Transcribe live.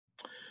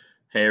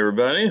Hey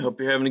everybody, hope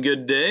you're having a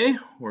good day.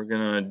 We're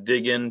gonna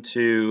dig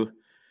into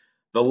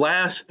the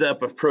last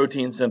step of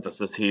protein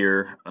synthesis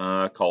here,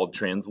 called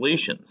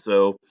translation.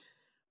 So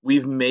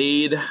we've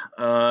made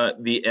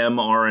the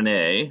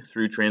mRNA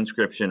through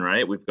transcription,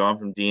 right? We've gone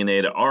from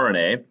DNA to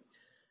RNA,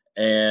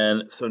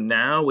 and so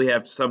now we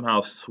have to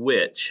somehow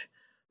switch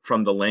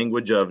from the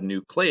language of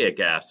nucleic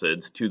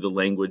acids to the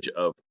language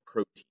of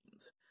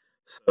proteins.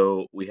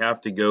 So we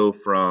have to go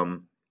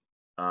from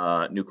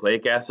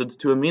nucleic acids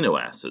to amino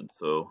acids.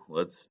 So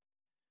let's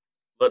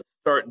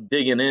start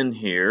digging in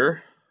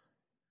here.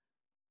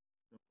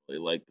 Really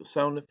like the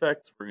sound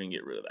effects. We're going to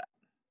get rid of that.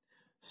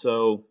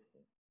 So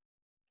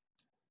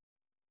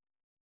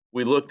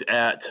we looked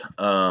at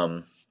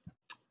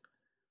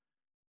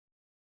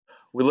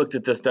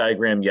this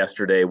diagram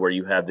yesterday where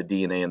you have the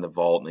DNA in the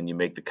vault and then you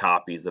make the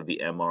copies of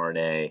the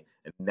mRNA,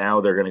 and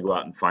now they're going to go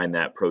out and find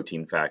that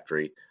protein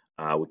factory,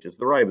 which is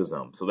the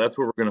ribosome. So that's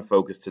where we're going to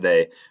focus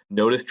today.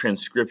 Notice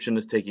transcription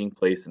is taking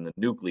place in the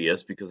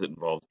nucleus because it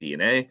involves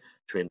DNA.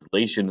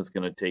 Translation is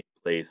going to take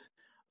place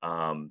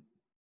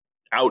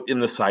out in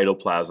the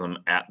cytoplasm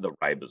at the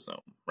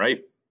ribosome,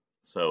 right?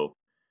 So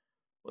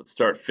let's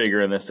start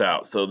figuring this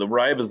out. So the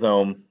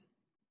ribosome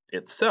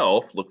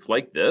itself looks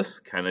like this,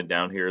 kind of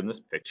down here in this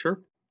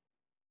picture.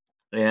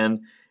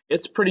 And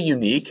it's pretty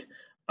unique.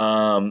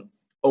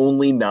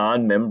 Only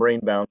non-membrane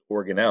bound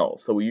organelle.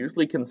 So we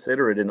usually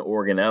consider it an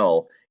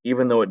organelle,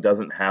 even though it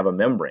doesn't have a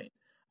membrane.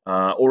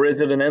 Or is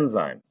it an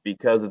enzyme?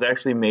 Because it's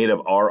actually made of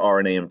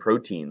rRNA and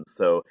proteins.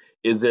 So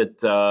is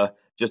it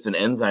just an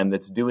enzyme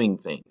that's doing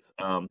things?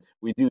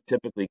 We do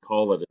typically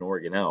call it an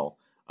organelle,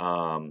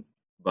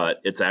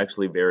 but it's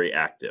actually very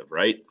active,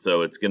 right?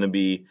 So it's going to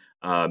be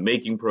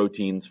making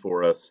proteins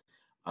for us.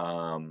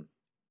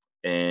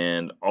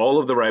 And all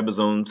of the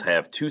ribosomes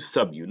have two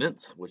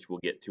subunits, which we'll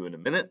get to in a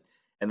minute,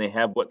 and they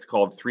have what's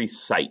called 3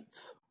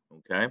 sites,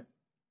 okay?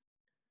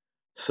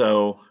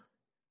 So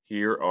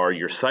here are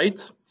your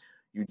sites.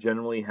 You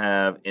generally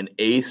have an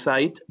A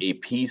site, a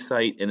P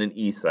site, and an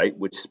E site,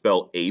 which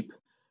spell ape,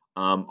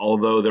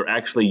 although they're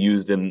actually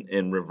used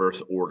in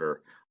reverse order.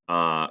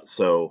 I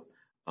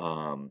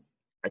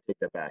take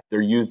that back.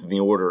 They're used in the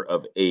order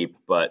of ape,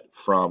 but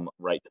from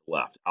right to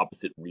left,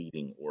 opposite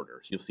reading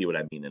orders. You'll see what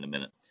I mean in a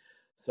minute.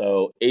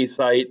 So A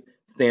site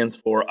stands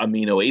for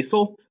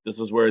aminoacyl. This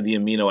is where the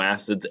amino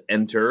acids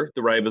enter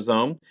the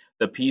ribosome.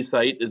 The P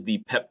site is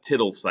the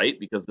peptidyl site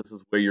because this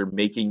is where you're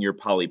making your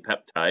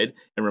polypeptide.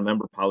 And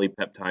remember,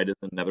 polypeptide is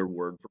another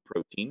word for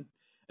protein.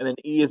 And then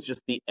E is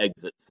just the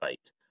exit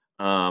site,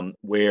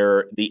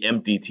 where the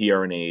empty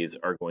tRNAs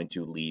are going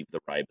to leave the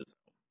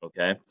ribosome,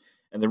 okay?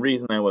 And the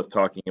reason I was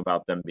talking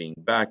about them being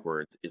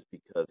backwards is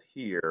because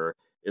here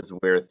is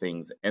where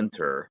things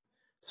enter.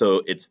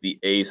 So it's the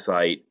A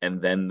site and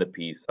then the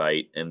P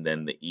site and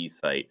then the E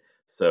site.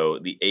 So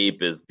the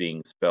ape is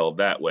being spelled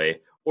that way,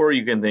 or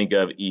you can think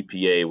of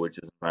EPA, which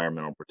is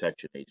Environmental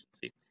Protection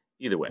Agency.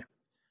 Either way.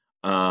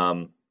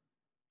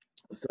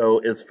 So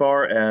as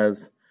far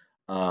as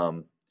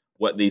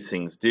what these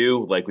things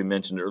do, like we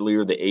mentioned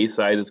earlier, the A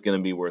site is going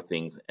to be where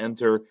things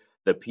enter.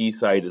 The P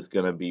site is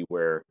going to be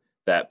where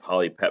that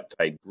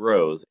polypeptide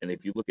grows. And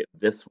if you look at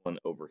this one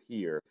over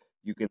here,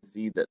 you can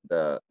see that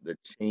the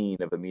chain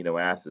of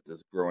amino acids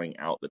is growing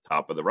out the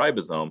top of the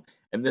ribosome,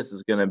 and this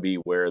is going to be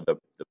where the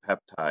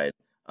peptide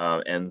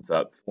ends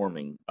up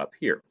forming up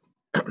here.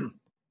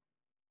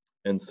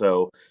 And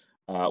so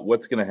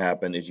what's going to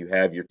happen is you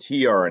have your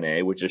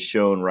tRNA, which is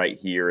shown right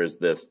here as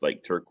this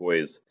like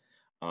turquoise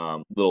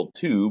little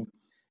tube,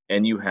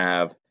 and you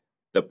have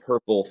the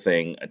purple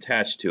thing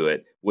attached to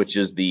it, which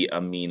is the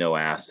amino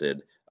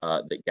acid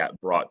that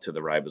got brought to the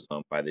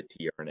ribosome by the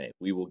tRNA.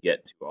 We will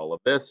get to all of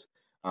this.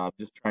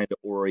 Just trying to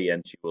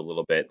orient you a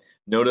little bit.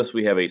 Notice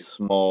we have a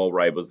small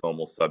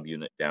ribosomal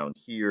subunit down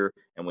here,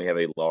 and we have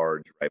a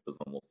large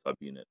ribosomal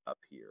subunit up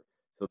here.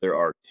 So there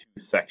are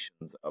 2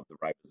 sections of the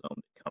ribosome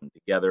that come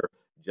together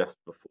just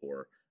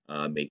before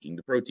making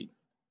the protein.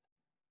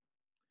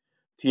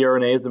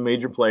 tRNA is a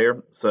major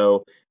player.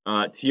 So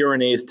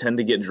tRNAs tend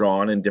to get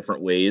drawn in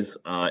different ways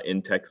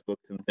in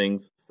textbooks and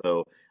things.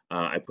 So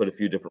I put a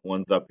few different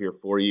ones up here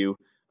for you.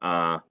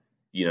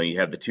 You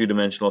have the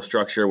 2-dimensional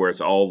structure where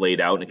it's all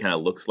laid out and it kind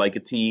of looks like a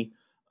T.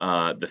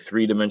 The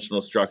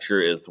 3-dimensional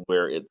structure is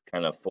where it's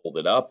kind of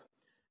folded up.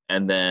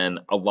 And then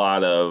a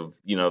lot of,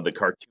 the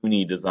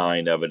cartoony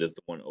design of it is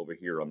the one over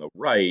here on the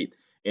right.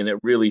 And it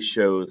really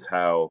shows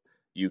how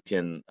you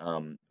can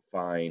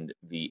find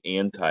the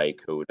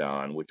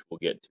anticodon, which we'll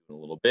get to in a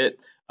little bit,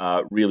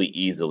 really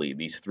easily.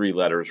 These 3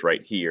 letters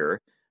right here,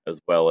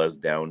 as well as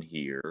down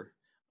here.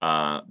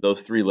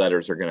 Those 3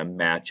 letters are going to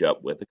match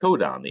up with the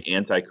codon. The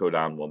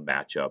anticodon will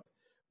match up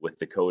with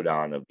the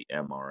codon of the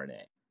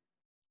mRNA.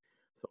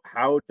 So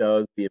how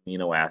does the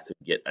amino acid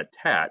get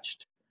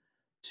attached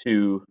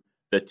to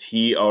the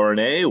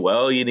tRNA?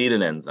 Well, you need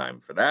an enzyme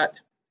for that.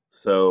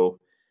 So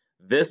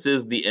this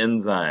is the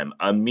enzyme,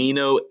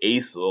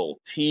 aminoacyl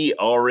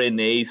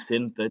tRNA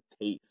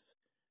synthetase.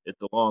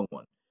 It's a long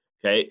one,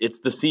 okay?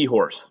 It's the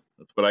seahorse.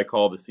 That's what I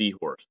call the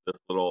seahorse, this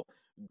little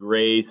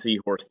gray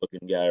seahorse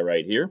looking guy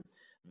right here.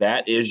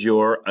 That is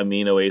your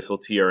aminoacyl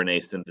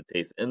tRNA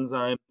synthetase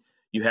enzyme.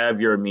 You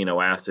have your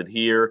amino acid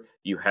here.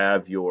 You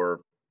have your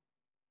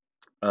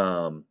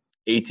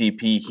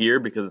ATP here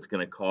because it's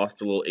going to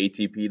cost a little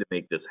ATP to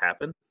make this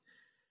happen.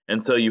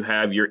 And so you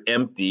have your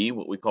empty,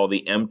 what we call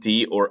the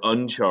empty or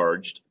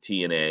uncharged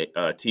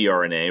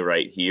tRNA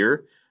right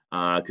here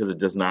because it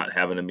does not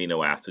have an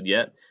amino acid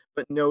yet.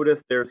 But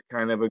notice there's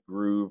kind of a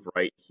groove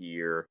right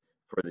here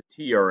for the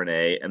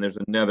tRNA, and there's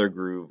another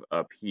groove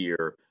up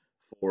here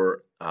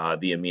for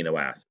the amino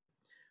acid.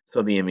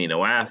 So the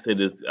amino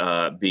acid is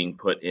being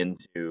put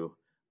into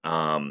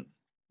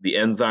the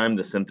enzyme,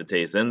 the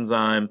synthetase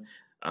enzyme,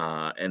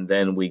 and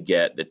then we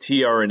get the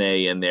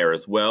tRNA in there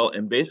as well.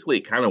 And basically,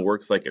 it kind of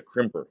works like a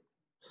crimper.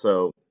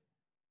 So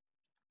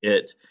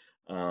it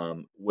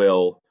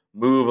will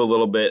move a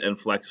little bit and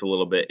flex a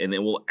little bit, and it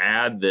will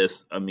add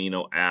this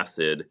amino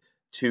acid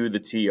to the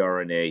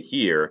tRNA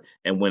here.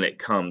 And when it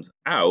comes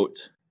out,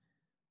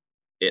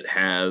 it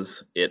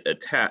has it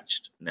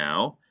attached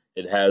now.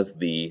 It has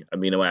the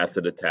amino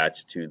acid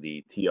attached to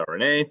the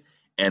tRNA,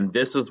 and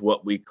this is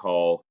what we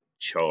call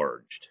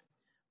charged.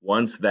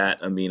 Once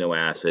that amino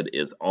acid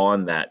is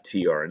on that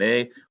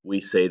tRNA,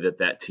 we say that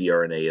that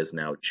tRNA is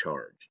now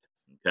charged,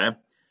 okay?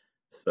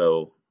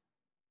 So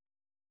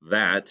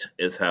that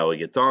is how it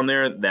gets on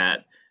there.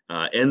 That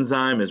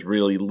enzyme is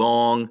really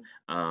long,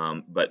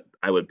 but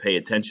I would pay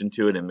attention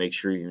to it and make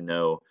sure you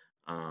know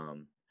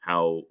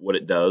what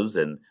it does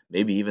and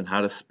maybe even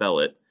how to spell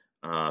it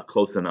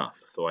close enough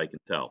so I can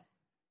tell.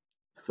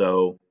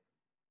 So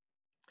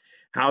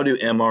how do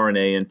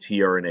mRNA and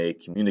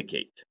tRNA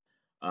communicate?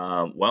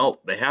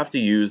 Well, they have to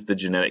use the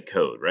genetic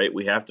code, right?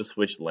 We have to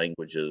switch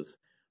languages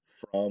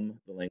from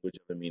the language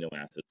of amino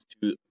acids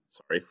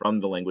from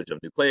the language of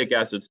nucleic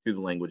acids to the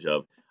language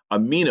of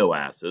amino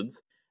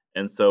acids.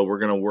 And so we're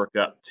going to work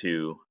up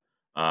to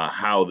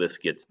how this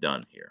gets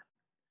done here.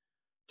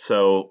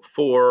 So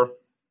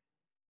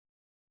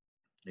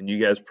and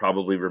you guys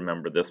probably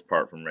remember this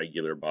part from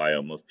regular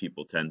bio, most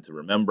people tend to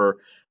remember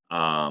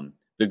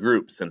the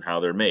groups and how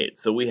they're made.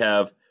 So we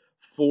have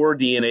 4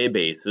 DNA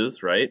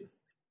bases, right?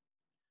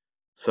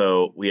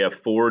 So we have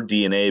 4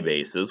 DNA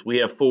bases. We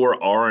have 4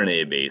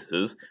 RNA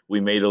bases. We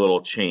made a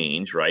little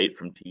change, right,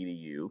 from T to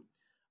U.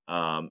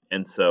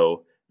 And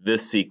so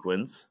this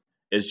sequence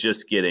is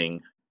just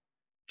getting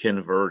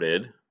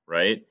converted,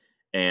 right?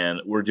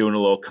 And we're doing a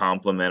little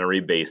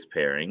complementary base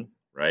pairing,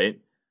 right?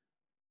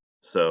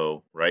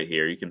 So right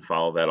here, you can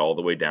follow that all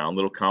the way down,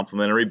 little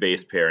complementary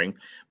base pairing.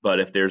 But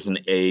if there's an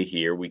A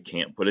here, we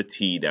can't put a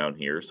T down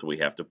here, so we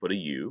have to put a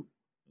U,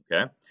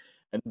 okay?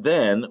 And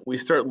then we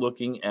start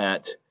looking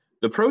at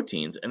the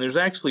proteins, and there's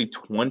actually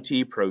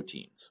 20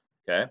 proteins,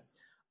 okay?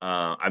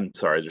 I'm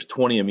sorry, there's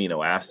 20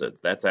 amino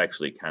acids. That's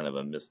actually kind of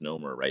a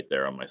misnomer right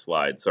there on my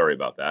slide. Sorry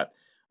about that.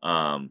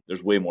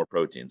 There's way more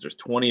proteins. There's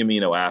 20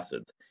 amino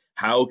acids.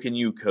 How can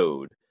you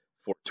code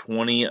for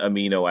 20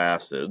 amino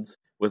acids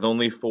with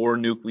only 4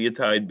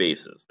 nucleotide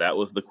bases? That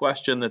was the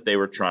question that they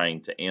were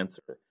trying to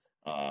answer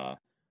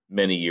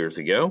many years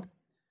ago.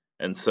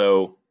 And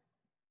so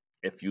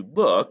if you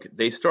look,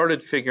 they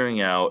started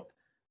figuring out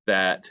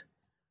that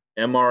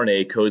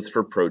mRNA codes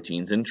for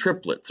proteins in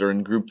triplets or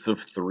in groups of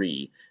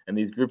 3. And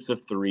these groups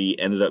of 3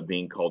 ended up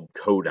being called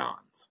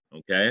codons,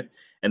 okay?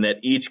 And that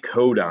each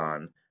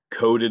codon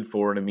coded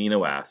for an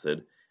amino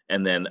acid,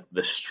 and then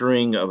the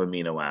string of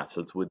amino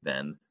acids would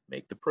then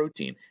make the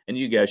protein. And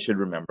you guys should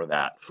remember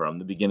that from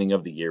the beginning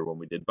of the year when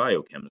we did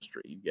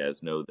biochemistry. You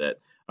guys know that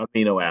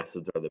amino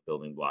acids are the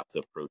building blocks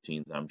of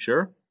proteins, I'm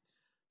sure.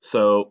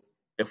 So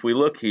if we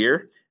look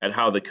here at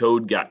how the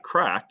code got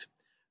cracked,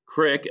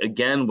 Crick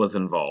again was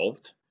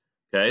involved.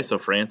 Okay, so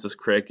Francis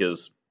Crick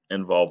is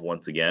involved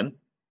once again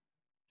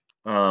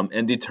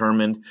and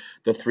determined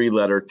the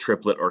 3-letter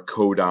triplet or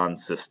codon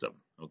system.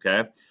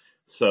 Okay,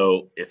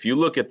 so if you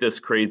look at this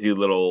crazy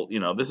little,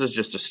 this is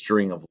just a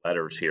string of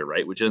letters here,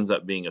 right, which ends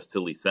up being a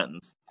silly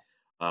sentence.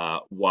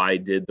 Why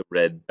did the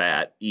red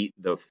bat eat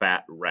the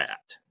fat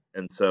rat?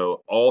 And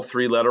so all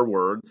 3-letter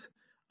words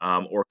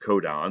or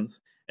codons.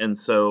 And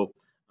so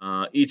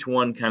each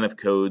one kind of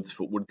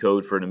would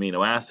code for an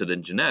amino acid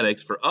in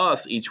genetics. For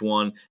us, each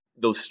one,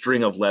 those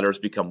string of letters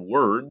become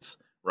words,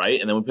 right?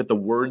 And then we put the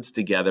words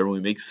together and we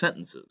make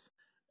sentences.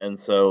 And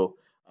so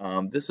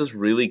this is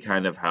really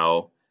kind of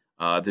how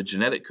the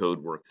genetic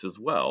code works as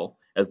well,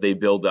 as they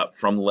build up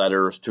from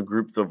letters to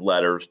groups of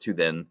letters to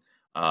then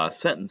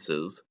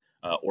sentences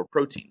or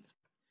proteins.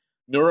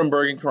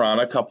 Nuremberg and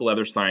Khorana, a couple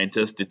other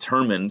scientists,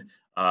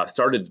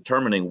 started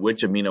determining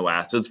which amino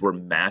acids were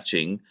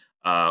matching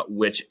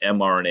which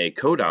mRNA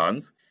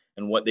codons.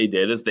 And what they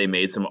did is they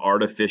made some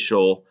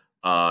artificial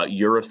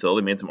uracil,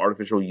 they made some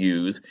artificial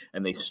U's,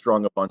 and they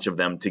strung a bunch of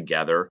them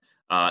together.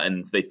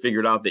 And they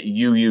figured out that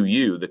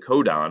UUU, the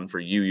codon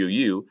for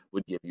UUU,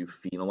 would give you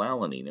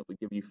phenylalanine. It would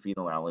give you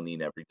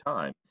phenylalanine every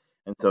time.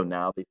 And so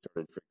now they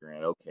started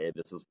figuring out, okay,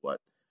 this is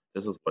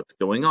what's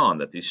going on,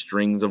 that these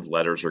strings of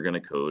letters are going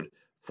to code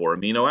for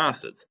amino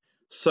acids.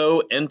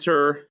 So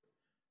enter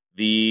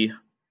the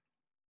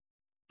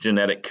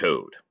genetic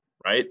code,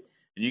 right?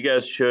 And you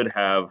guys should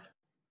have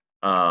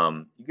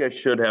You guys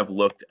should have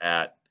looked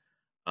at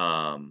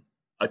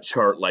a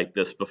chart like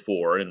this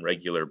before in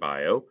regular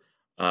bio.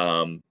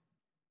 And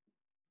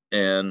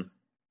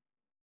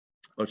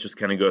let's just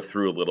kind of go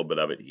through a little bit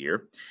of it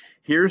here.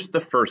 Here's the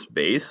first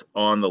base.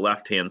 On the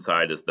left-hand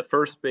side is the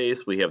first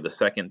base. We have the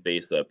second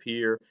base up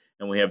here,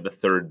 and we have the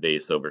third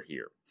base over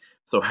here.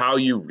 So how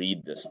you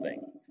read this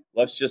thing.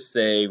 Let's just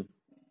say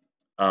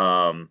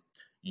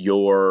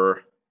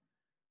your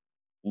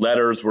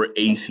letters were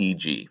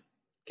ACG.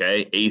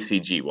 Okay,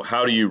 ACG. Well,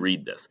 how do you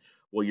read this?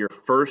 Well, your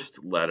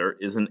first letter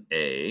is an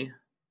A.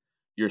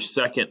 Your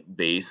second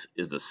base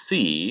is a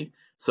C.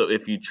 So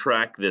if you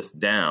track this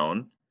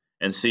down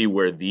and see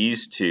where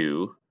these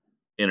two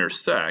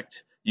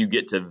intersect, you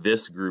get to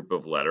this group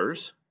of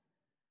letters.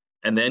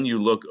 And then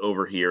you look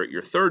over here at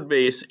your third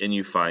base and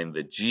you find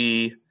the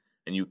G,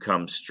 and you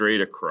come straight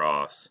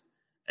across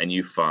and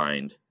you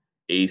find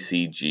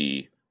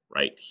ACG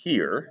right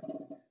here.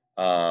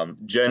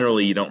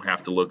 Generally, you don't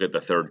have to look at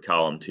the third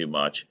column too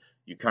much.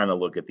 You kind of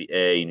look at the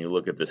A and you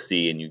look at the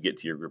C and you get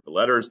to your group of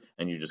letters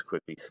and you just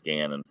quickly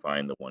scan and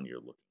find the one you're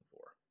looking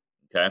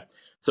for. Okay,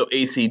 so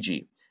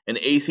ACG. And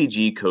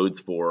ACG codes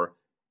for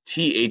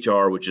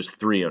THR, which is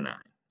 309.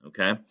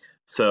 Okay,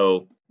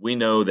 so we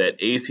know that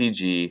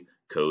ACG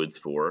codes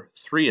for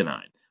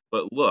 309.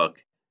 But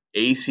look,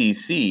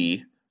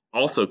 ACC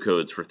also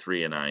codes for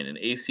 309, and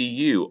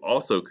ACU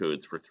also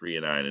codes for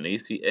 309, and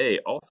ACA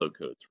also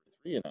codes for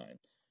 309.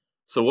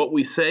 So what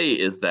we say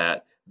is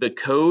that the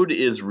code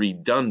is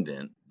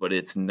redundant, but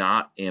it's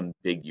not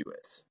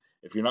ambiguous.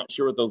 If you're not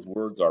sure what those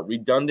words are,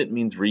 redundant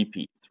means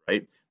repeats,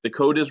 right? The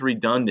code is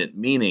redundant,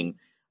 meaning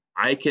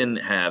I can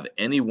have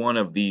any one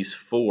of these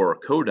four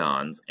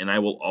codons and I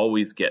will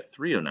always get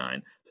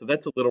 309. So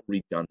that's a little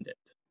redundant,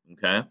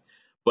 okay?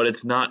 But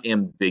it's not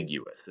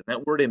ambiguous. And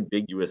that word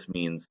ambiguous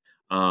means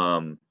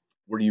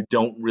where you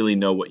don't really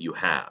know what you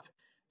have.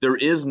 There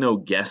is no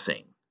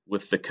guessing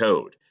with the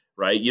code,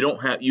 right?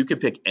 You can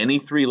pick any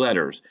three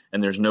letters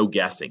and there's no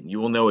guessing. You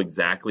will know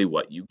exactly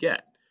what you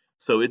get.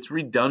 So it's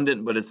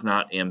redundant, but it's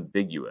not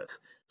ambiguous.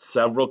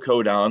 Several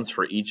codons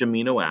for each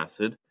amino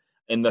acid.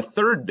 And the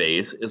third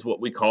base is what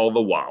we call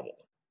the wobble,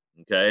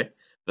 okay?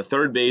 The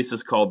third base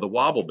is called the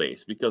wobble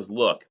base because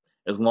look,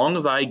 as long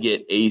as I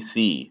get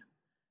AC,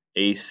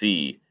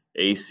 AC,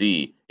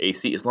 AC,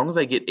 AC, as long as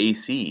I get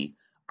AC,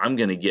 I'm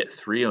going to get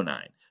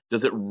 309.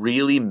 Does it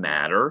really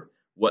matter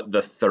what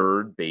the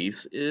third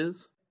base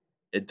is?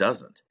 It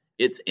doesn't.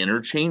 It's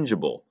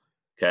interchangeable,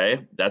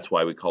 okay? That's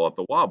why we call it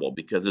the wobble,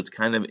 because it's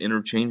kind of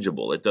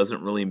interchangeable. It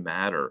doesn't really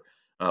matter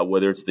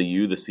whether it's the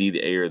U, the C,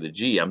 the A, or the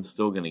G. I'm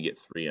still going to get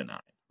 309.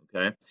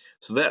 Okay,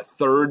 so that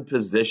third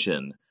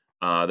position,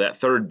 that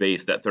third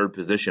base, that third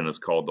position is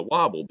called the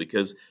wobble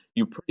because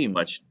you pretty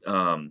much,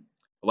 a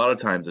lot of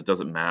times it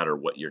doesn't matter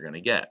what you're going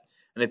to get.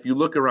 And if you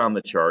look around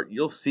the chart,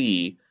 you'll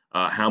see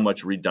how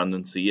much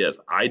redundancy is.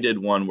 I did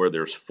one where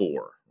there's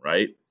 4,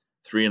 right?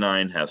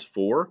 309 has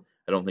 4.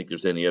 I don't think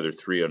there's any other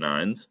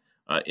 309s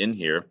in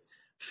here.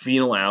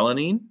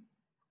 Phenylalanine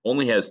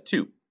only has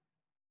 2.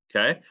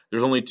 Okay,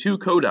 there's only 2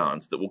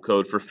 codons that will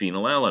code for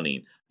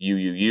phenylalanine,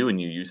 UUU and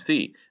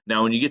UUC.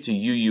 Now, when you get to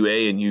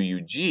UUA and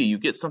UUG, you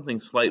get something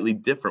slightly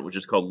different, which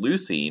is called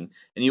leucine,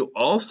 and you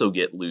also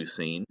get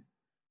leucine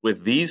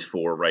with these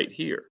 4 right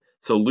here.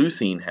 So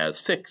leucine has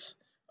 6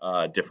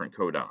 different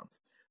codons.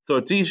 So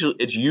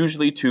it's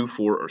usually 2,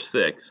 4, or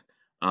 6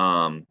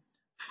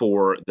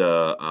 for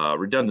the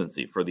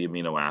redundancy for the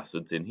amino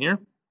acids in here.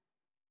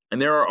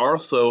 And there are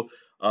also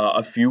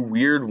a few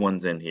weird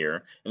ones in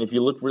here. And if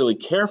you look really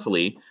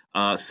carefully,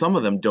 some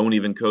of them don't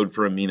even code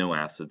for amino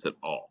acids at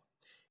all.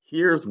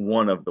 Here's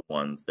one of the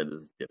ones that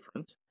is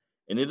different,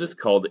 and it is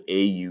called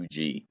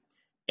AUG.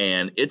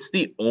 And it's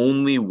the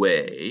only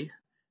way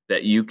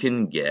that you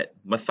can get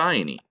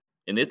methionine,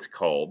 and it's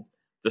called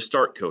the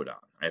start codon.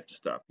 I have to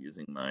stop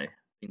using my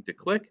thing to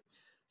click.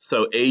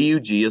 So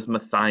AUG is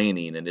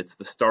methionine, and it's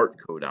the start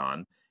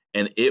codon,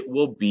 and it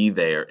will be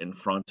there in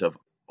front of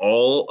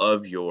all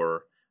of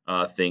your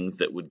things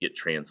that would get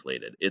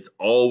translated. It's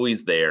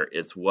always there.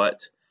 It's what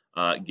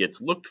gets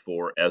looked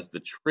for as the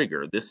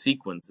trigger. This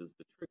sequence is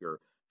the trigger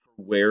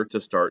for where to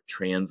start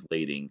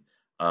translating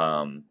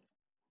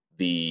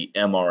the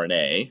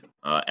mRNA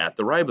at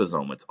the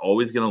ribosome. It's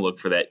always going to look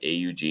for that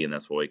AUG, and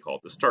that's what we call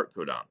it the start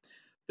codon.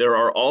 There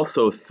are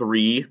also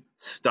 3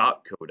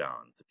 stop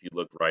codons. If you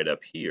look right up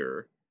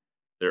here,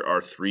 there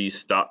are 3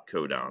 stop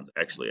codons.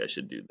 Actually, I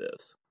should do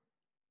this,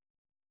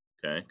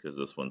 okay, because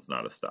this one's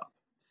not a stop.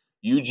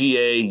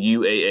 UGA,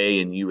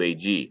 UAA, and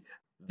UAG.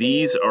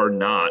 These are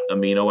not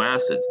amino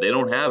acids. They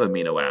don't have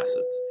amino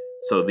acids.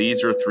 So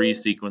these are 3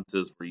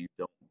 sequences where you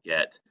don't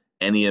get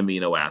any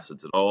amino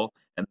acids at all,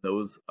 and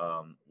those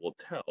will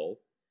tell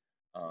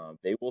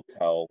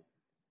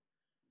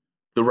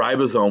the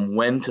ribosome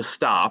when to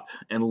stop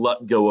and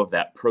let go of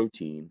that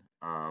protein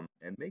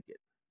and make it.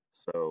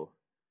 So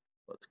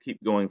let's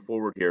keep going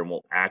forward here, and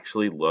we'll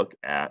actually look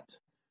at,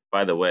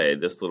 by the way,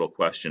 this little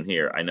question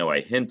here. I know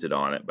I hinted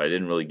on it, but I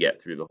didn't really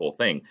get through the whole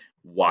thing.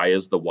 Why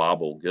is the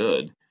wobble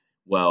good?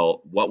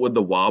 Well, what would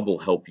the wobble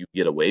help you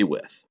get away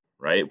with,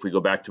 right? If we go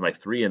back to my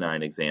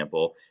 3-9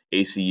 example,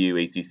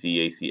 ACU,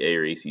 ACC, ACA,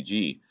 or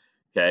ACG,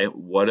 okay,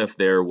 what if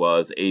there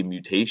was a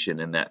mutation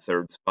in that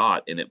third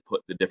spot and it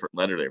put the different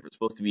letter there? If it's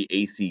supposed to be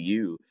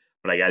ACU,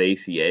 but I got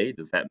ACA,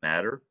 does that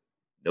matter?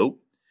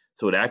 Nope.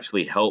 So it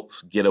actually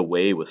helps get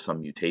away with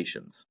some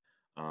mutations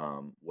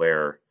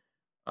where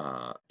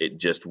it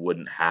just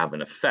wouldn't have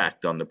an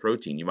effect on the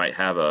protein. You might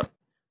have a,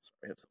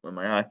 sorry, I have something in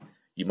my eye.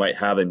 You might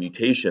have a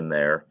mutation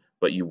there,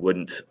 but you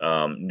wouldn't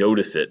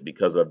notice it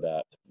because of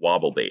that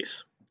wobble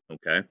base.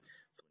 Okay,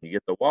 so when you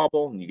get the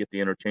wobble and you get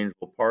the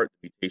interchangeable part,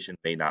 the mutation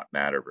may not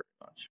matter very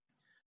much.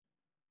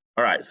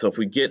 All right, so if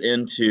we get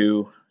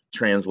into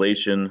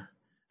translation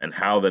and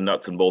how the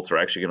nuts and bolts are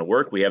actually going to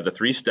work, we have the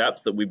 3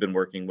 steps that we've been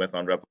working with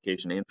on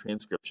replication and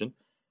transcription.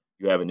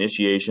 You have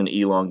initiation,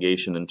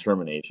 elongation, and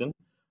termination.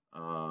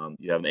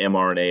 You have an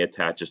mRNA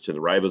attaches to the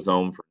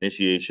ribosome for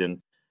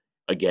initiation.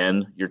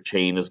 Again, your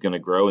chain is going to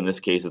grow. In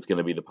this case, it's going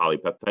to be the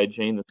polypeptide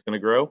chain that's going to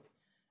grow.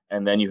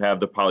 And then you have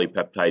the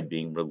polypeptide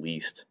being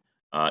released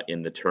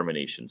in the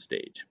termination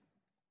stage.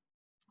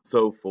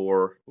 So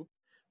for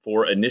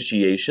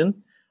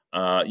initiation,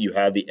 you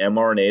have the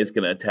mRNA is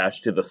going to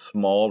attach to the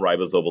small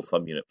ribosomal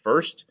subunit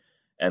first,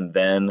 and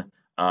then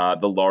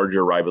the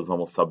larger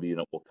ribosomal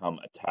subunit will come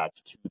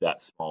attached to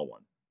that small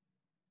one.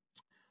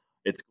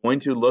 It's going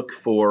to look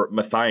for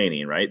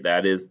methionine, right?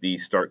 That is the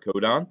start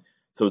codon.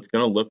 So it's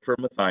going to look for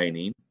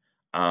methionine,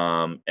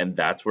 and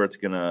that's where it's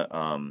going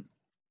to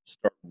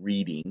start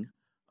reading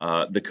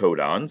the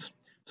codons.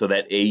 So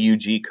that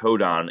AUG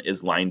codon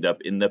is lined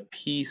up in the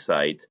P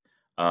site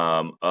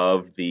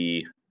of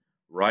the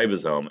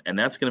ribosome, and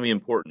that's going to be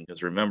important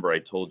because remember I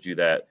told you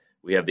that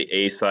we have the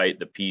A site,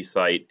 the P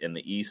site, and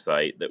the E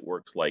site that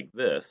works like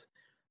this.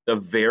 The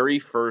very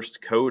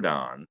first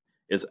codon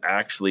is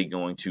actually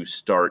going to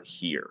start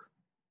here.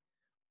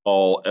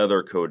 All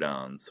other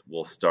codons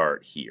will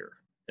start here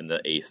in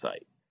the A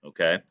site,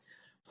 okay?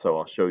 So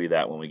I'll show you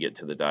that when we get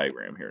to the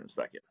diagram here in a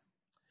second.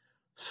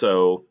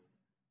 So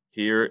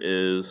here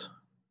is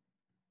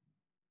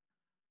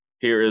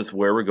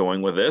where we're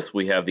going with this.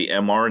 We have the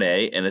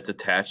mRNA, and it's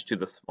attached to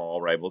the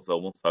small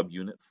ribosomal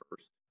subunit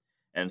first.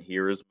 And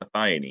here is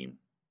methionine.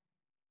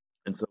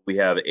 And so we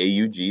have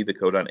AUG, the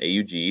codon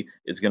AUG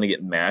is going to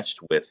get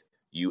matched with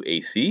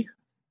UAC,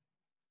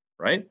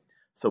 right?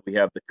 So we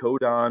have the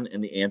codon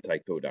and the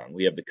anticodon.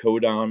 We have the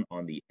codon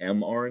on the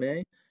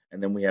mRNA,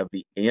 and then we have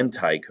the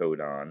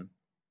anticodon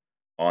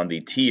on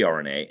the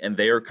tRNA, and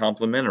they are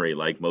complementary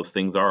like most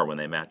things are when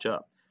they match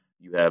up.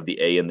 You have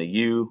the A and the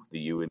U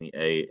and the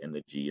A, and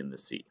the G and the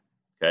C.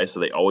 Okay,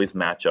 so they always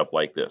match up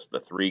like this. The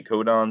 3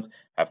 codons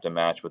have to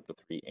match with the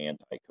 3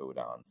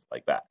 anticodons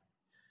like that.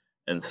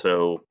 And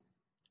so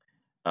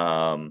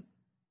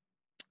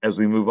as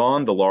we move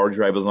on, the large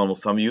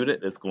ribosomal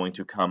subunit is going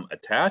to come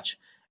attach.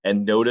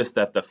 And notice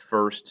that the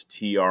first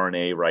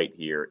tRNA right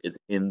here is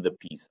in the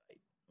P site,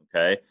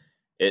 okay?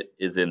 It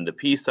is in the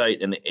P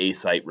site and the A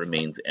site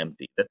remains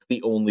empty. That's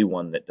the only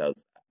one that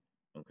does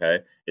that,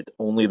 okay? It's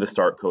only the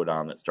start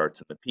codon that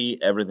starts in the P.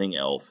 Everything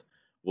else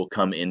will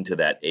come into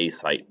that A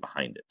site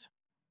behind it.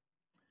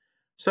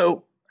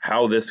 So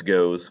how this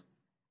goes,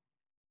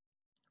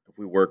 if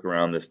we work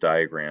around this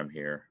diagram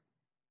here,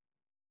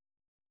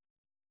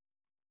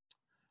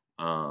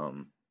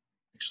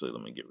 actually,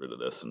 let me get rid of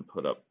this and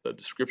put up the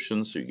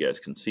description so you guys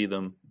can see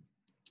them.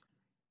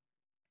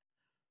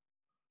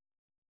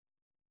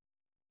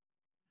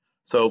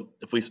 So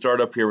if we start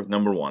up here with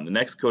number 1, the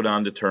next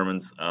codon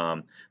determines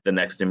the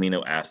next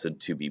amino acid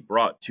to be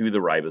brought to the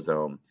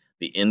ribosome.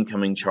 The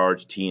incoming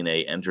charge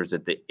TNA enters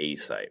at the A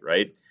site,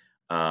 right?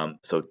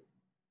 So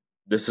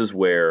this is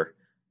where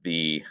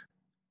the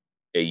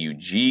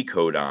AUG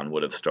codon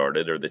would have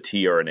started, or the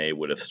tRNA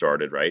would have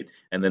started, right?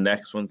 And the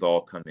next ones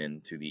all come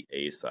into the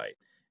A site.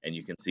 And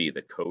you can see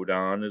the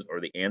codon is, or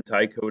the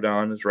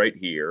anticodon is right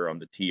here on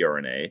the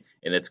tRNA,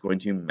 and it's going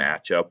to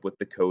match up with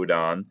the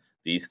codon,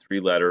 these 3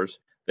 letters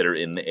that are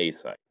in the A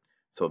site.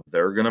 So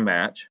they're going to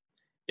match.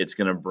 It's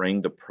going to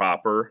bring the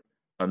proper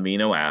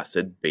amino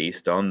acid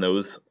based on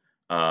those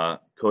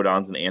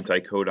codons and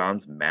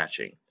anticodons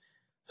matching.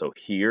 So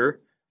here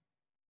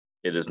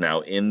it is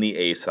now in the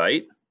A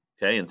site.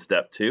 Okay, in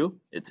step 2,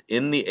 it's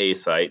in the A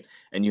site,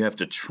 and you have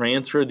to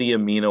transfer the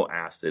amino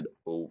acid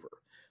over.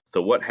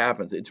 So what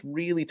happens, it's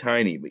really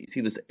tiny, but you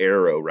see this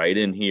arrow right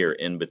in here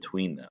in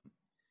between them.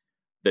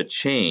 The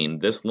chain,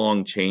 this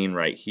long chain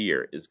right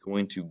here, is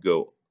going to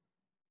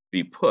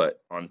be put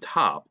on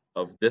top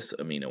of this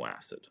amino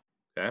acid.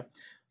 Okay,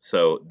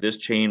 so this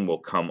chain will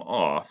come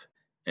off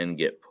and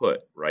get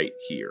put right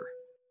here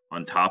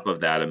on top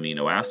of that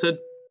amino acid.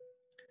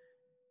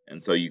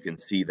 And so you can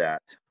see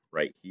that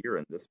right here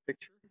in this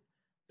picture.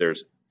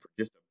 There's, for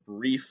just a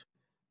brief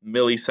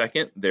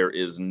millisecond, there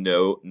is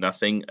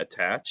nothing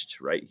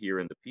attached right here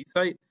in the P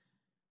site,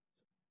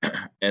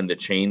 and the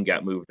chain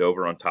got moved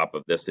over on top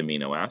of this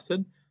amino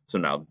acid. So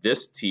now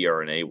this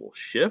tRNA will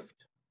shift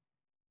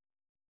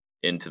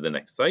into the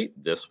next site.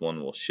 This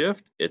one will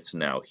shift. It's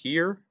now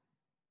here,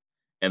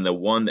 and the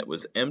one that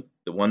was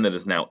the one that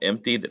is now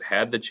empty that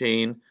had the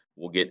chain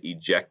will get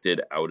ejected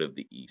out of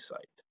the E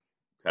site.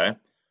 okay?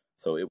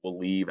 So it will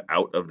leave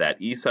out of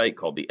that E site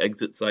called the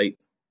exit site,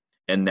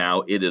 and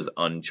now it is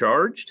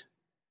uncharged.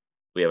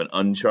 We have an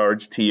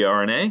uncharged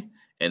tRNA,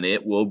 and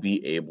it will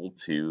be able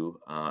to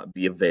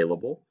be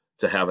available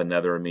to have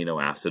another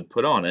amino acid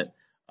put on it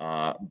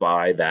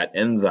by that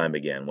enzyme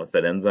again. What's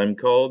that enzyme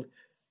called?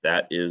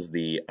 That is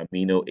the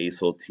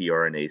aminoacyl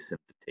tRNA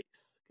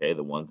synthetase, okay,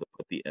 the ones that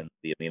put the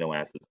amino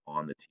acids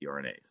on the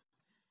tRNAs.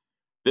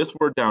 This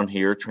word down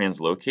here,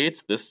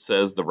 translocates, this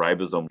says the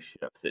ribosome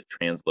shifts, it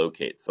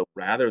translocates. So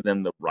rather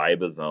than the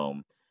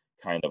ribosome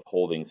kind of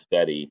holding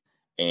steady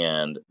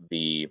and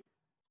the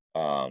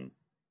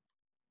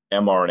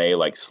mRNA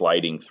like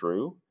sliding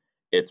through,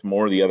 it's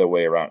more the other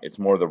way around. It's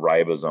more the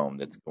ribosome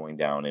that's going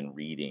down and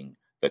reading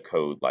the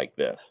code like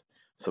this.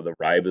 So the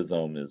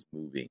ribosome is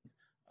moving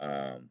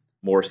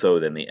more so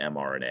than the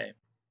mRNA.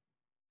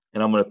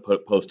 And I'm going to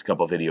post a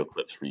couple video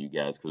clips for you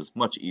guys because it's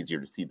much easier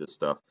to see this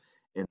stuff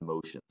in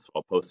motion. So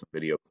I'll post some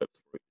video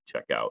clips for you to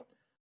check out.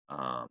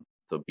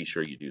 So be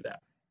sure you do that.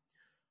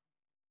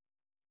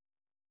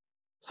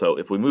 So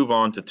if we move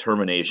on to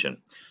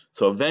termination,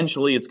 so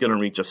eventually it's going to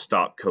reach a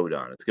stop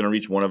codon. It's going to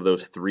reach one of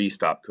those 3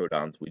 stop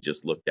codons we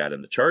just looked at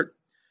in the chart.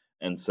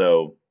 And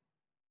so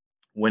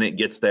when it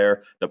gets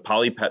there, the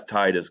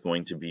polypeptide is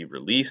going to be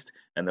released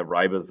and the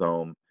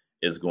ribosome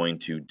is going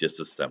to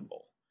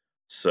disassemble.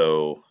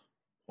 So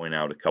point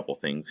out a couple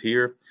things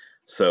here.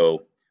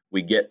 So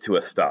we get to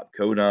a stop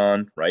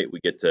codon, right? We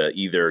get to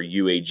either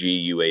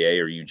UAG, UAA,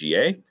 or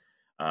UGA.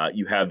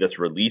 You have this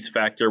release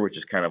factor, which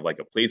is kind of like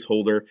a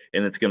placeholder,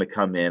 and it's going to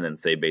come in and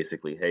say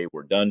basically, hey,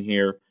 we're done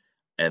here.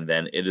 And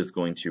then it is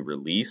going to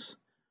release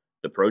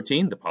the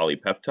protein, the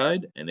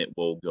polypeptide, and it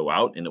will go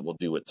out and it will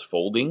do its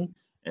folding,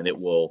 and it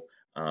will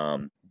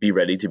be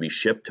ready to be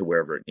shipped to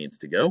wherever it needs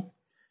to go.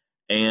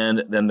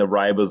 And then the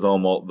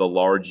ribosomal, the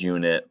large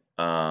unit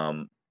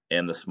and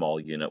the small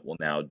unit will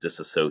now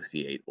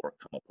disassociate or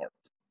come apart.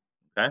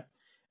 Okay,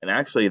 and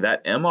actually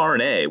that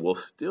mRNA will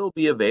still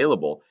be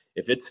available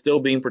if it's still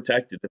being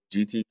protected. If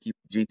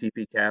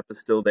GTP cap is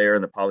still there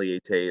and the poly A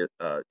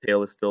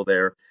tail is still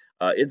there,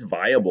 it's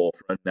viable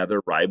for another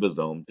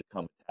ribosome to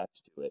come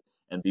attached to it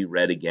and be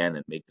read again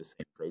and make the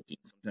same protein.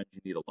 Sometimes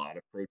you need a lot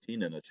of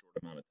protein in a short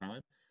amount of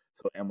time,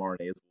 so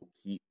mRNAs will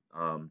keep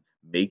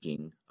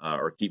making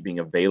or keep being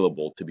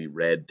available to be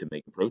read to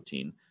make a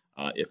protein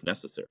if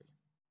necessary.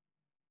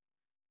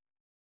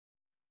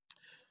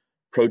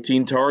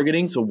 Protein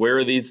targeting, so where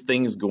are these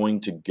things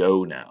going to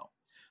go now?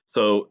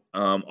 So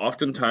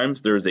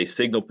oftentimes there's a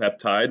signal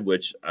peptide,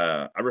 which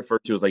I refer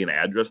to as like an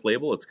address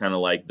label. It's kind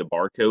of like the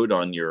barcode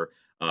on your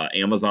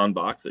Amazon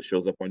box that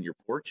shows up on your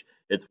porch.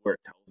 It's where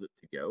it tells it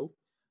to go.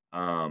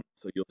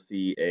 So you'll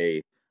see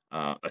a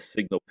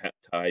signal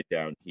peptide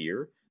down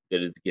here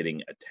that is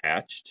getting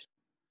attached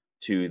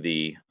to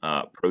the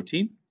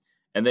protein.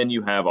 And then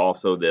you have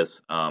also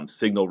this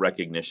signal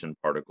recognition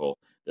particle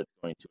that's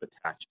going to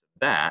attach to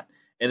that.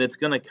 And it's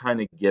going to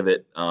kind of give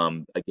it,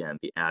 again,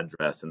 the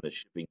address and the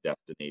shipping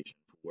destination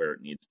for where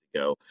it needs to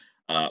go.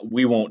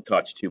 We won't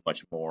touch too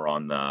much more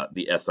on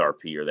the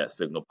SRP or that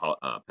signal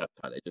peptide.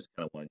 I just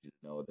kind of wanted you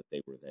to know that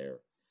they were there.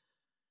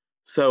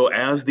 So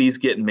as these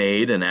get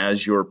made and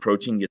as your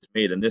protein gets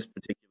made, in this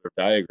particular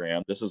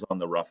diagram, this is on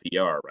the rough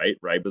ER, right?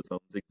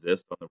 Ribosomes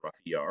exist on the rough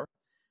ER.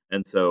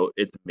 And so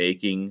it's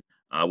making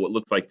what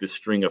looks like this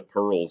string of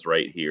pearls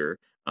right here.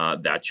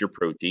 That's your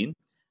protein.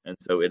 And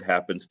so it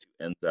happens to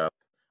end up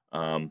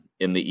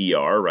in the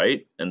ER,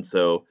 right? And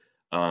so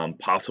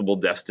possible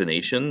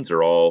destinations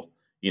are all,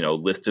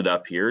 listed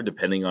up here,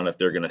 depending on if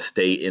they're going to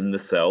stay in the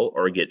cell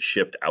or get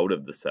shipped out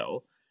of the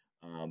cell.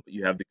 But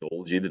you have the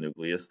Golgi, the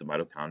nucleus, the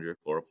mitochondria,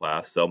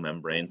 chloroplast, cell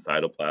membrane,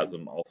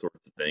 cytoplasm, all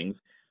sorts of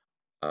things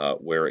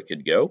where it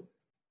could go.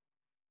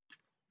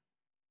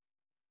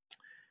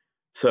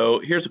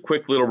 So here's a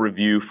quick little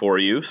review for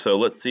you. So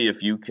let's see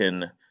if you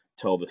can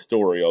tell the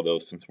story, although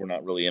since we're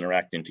not really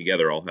interacting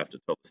together, I'll have to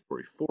tell the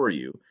story for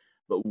you.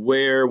 But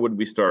where would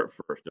we start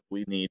first? If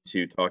we need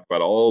to talk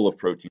about all of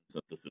protein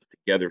synthesis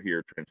together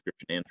here,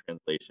 transcription and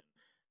translation,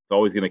 it's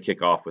always going to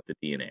kick off with the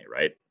DNA,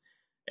 right?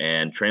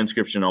 And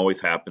transcription always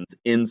happens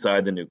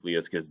inside the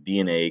nucleus because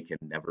DNA can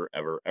never,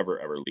 ever, ever,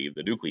 ever leave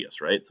the nucleus,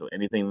 right? So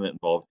anything that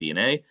involves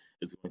DNA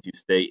is going to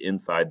stay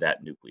inside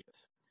that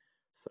nucleus.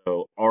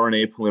 So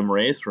RNA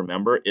polymerase,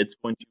 remember, it's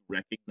going to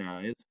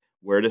recognize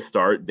where to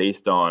start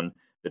based on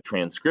the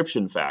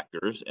transcription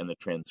factors, and the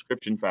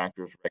transcription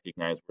factors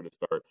recognize where to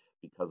start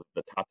because of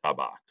the TATA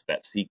box,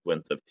 that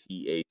sequence of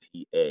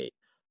TATA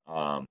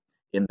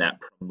in that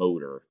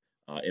promoter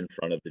in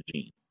front of the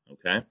gene,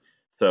 okay?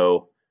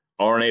 So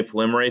RNA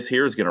polymerase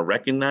here is going to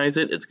recognize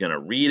it, it's going to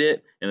read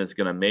it, and it's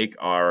going to make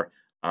our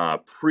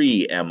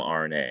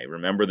pre-mRNA.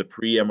 Remember, the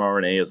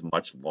pre-mRNA is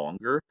much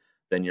longer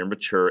than your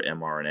mature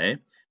mRNA,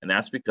 and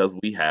that's because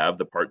we have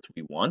the parts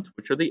we want,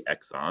 which are the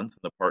exons, and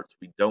the parts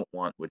we don't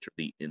want, which are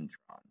the introns,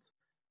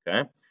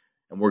 okay?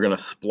 And we're going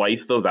to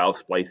splice those out.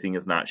 Splicing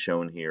is not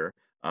shown here,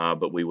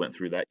 but we went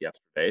through that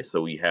yesterday.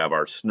 So we have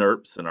our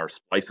SNRPs and our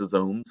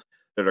spliceosomes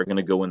that are going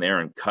to go in there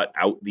and cut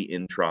out the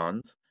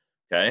introns,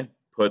 okay?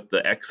 Put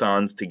the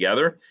exons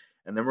together,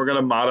 And then we're going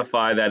to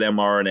modify that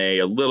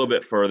mRNA a little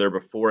bit further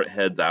before it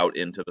heads out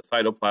into the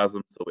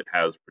cytoplasm so it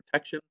has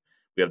protection.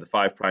 We have the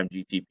 5'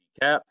 GTP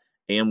cap,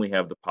 and we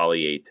have the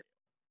poly A tail.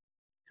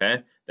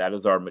 Okay, that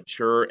is our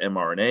mature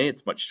mRNA.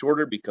 It's much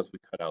shorter because we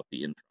cut out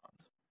the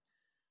introns.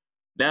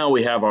 Now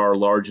we have our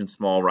large and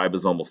small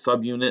ribosomal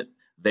subunit.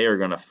 They are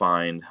going to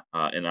find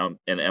an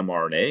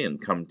mRNA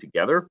and come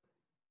together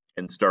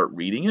and start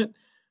reading it.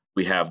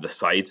 We have the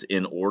sites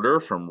in order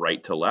from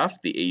right to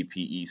left, the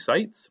APE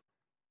sites.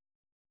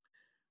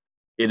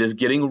 It is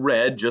getting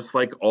read just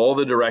like all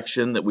the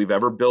direction that we've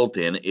ever built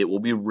in. It will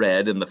be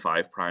read in the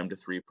 5' to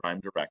 3'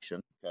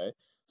 direction. Okay,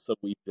 so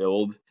we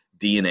build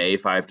DNA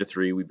 5 to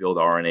 3, we build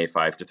RNA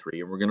 5 to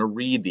 3, and we're going to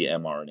read the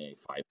mRNA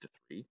 5 to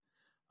 3.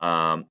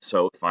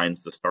 So it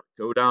finds the start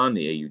codon,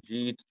 the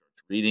AUG,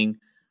 starts reading.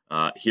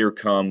 Here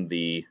come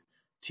the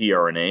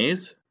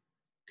tRNAs.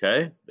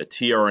 Okay, the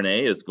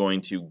tRNA is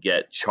going to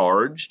get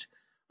charged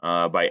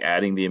by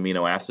adding the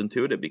amino acid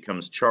to it. It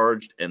becomes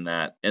charged, and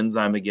that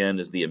enzyme again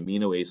is the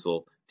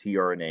aminoacyl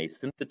tRNA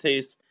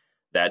synthetase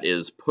that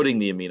is putting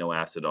the amino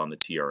acid on the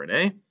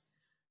tRNA.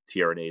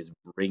 tRNA is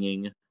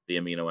bringing the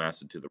amino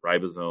acid to the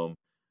ribosome.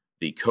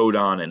 The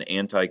codon and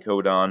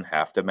anticodon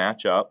have to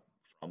match up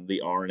from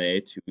the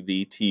RNA to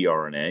the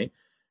tRNA,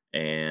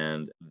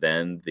 and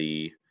then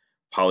the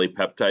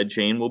polypeptide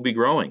chain will be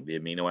growing. The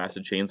amino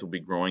acid chains will be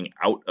growing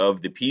out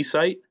of the P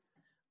site,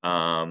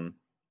 and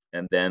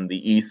then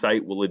the E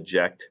site will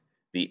eject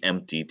the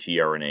empty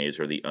tRNAs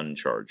or the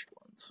uncharged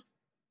ones.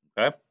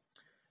 Okay,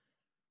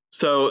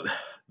 so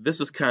this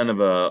is kind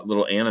of a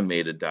little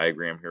animated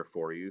diagram here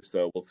for you.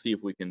 So we'll see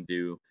if we can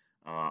do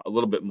a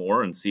little bit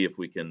more and see if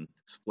we can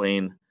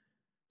explain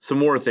some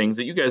more things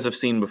that you guys have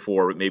seen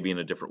before, but maybe in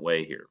a different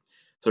way here.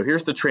 So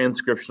here's the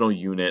transcriptional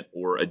unit,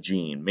 or a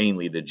gene,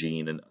 mainly the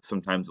gene, and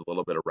sometimes a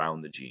little bit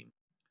around the gene.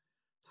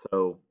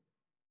 So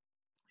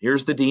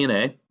here's the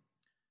DNA,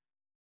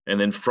 and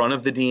in front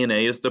of the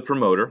DNA is the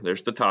promoter.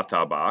 There's the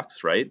TATA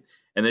box, right?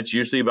 And it's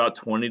usually about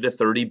 20 to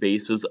 30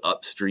 bases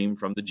upstream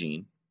from the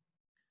gene.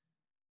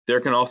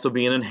 There can also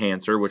be an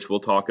enhancer, which we'll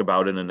talk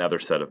about in another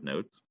set of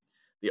notes.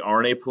 The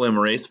RNA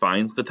polymerase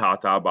finds the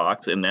TATA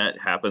box, and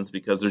that happens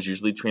because there's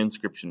usually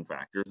transcription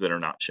factors that are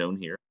not shown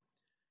here.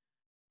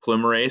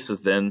 Polymerase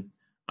is then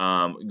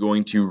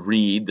going to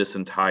read this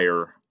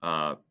entire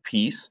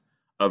piece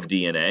of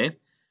DNA,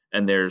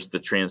 and there's the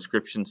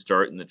transcription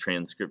start and the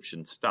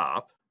transcription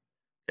stop.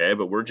 Okay,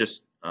 but we're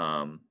just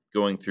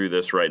going through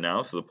this right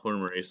now, so the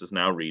polymerase is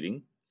now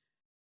reading.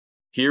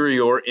 Here are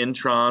your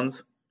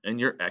introns and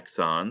your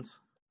exons.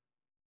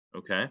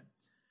 Okay,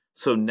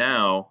 so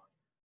now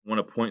I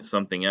want to point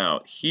something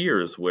out.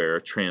 Here's where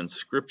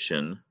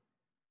transcription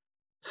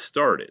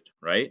started,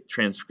 right?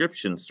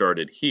 Transcription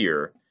started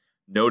here.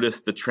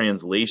 Notice the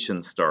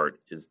translation start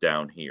is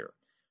down here.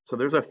 So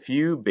there's a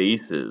few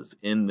bases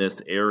in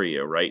this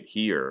area right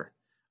here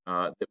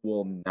that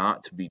will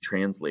not be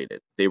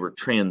translated. They were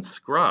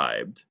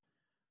transcribed,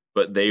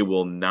 but they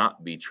will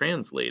not be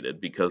translated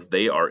because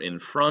they are in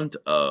front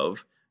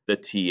of the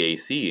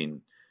TAC.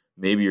 And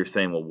maybe you're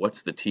saying, well,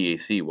 what's the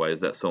TAC? Why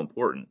is that so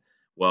important?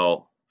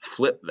 Well,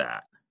 flip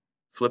that.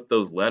 Flip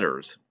those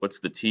letters. What's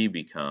the T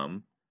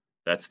become?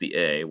 That's the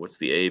A. What's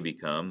the A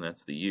become?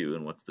 That's the U.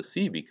 And what's the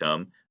C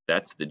become?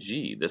 That's the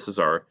G. This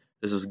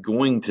is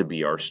going to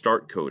be our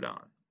start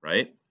codon,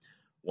 right?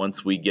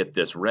 Once we get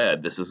this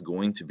read, this is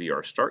going to be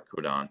our start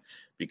codon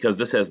because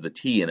this has the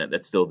T in it.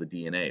 That's still the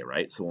DNA,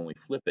 right? So when we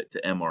flip it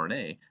to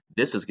mRNA,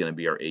 this is going to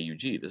be our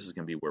AUG. This is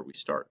going to be where we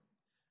start.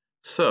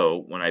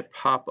 So when I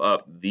pop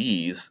up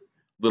these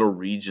little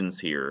regions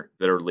here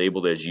that are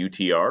labeled as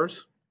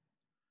UTRs,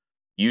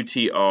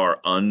 UTR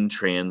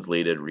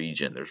untranslated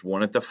region. There's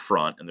one at the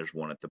front and there's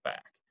one at the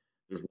back.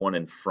 There's one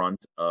in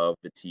front of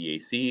the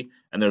TAC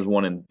and there's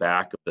one in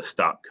back of the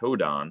stop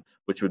codon,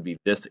 which would be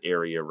this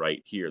area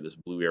right here, this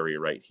blue area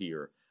right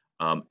here,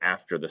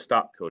 after the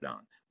stop codon,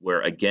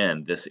 where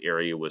again, this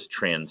area was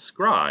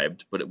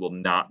transcribed, but it will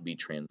not be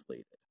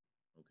translated.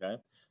 Okay,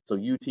 so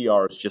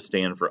UTRs just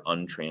stand for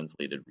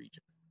untranslated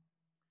region.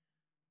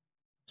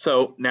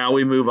 So now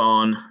we move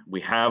on.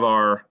 We have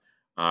our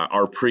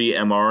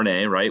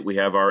pre-mRNA, right? We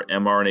have our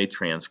mRNA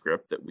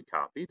transcript that we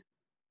copied,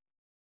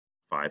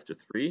 5 to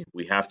 3.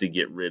 We have to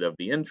get rid of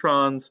the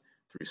introns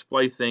through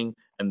splicing,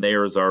 and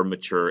there's our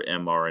mature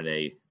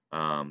mRNA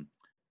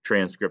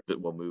transcript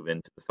that will move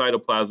into the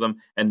cytoplasm.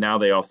 And now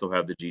they also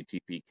have the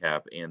GTP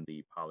cap and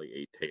the poly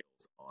A tails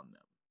on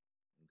them.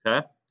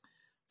 Okay,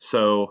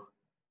 so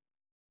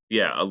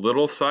yeah, a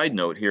little side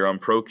note here on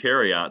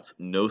prokaryotes: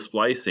 no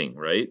splicing,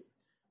 right?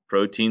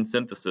 Protein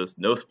synthesis,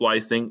 no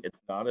splicing. It's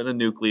not in a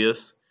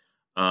nucleus,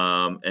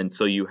 and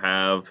so you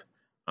have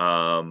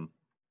a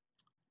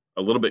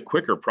little bit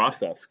quicker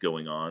process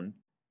going on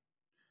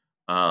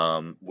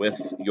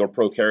with your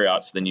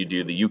prokaryotes than you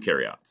do the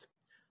eukaryotes.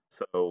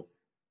 So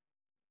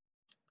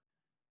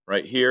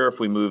right here, if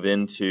we move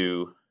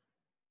into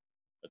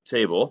a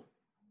table,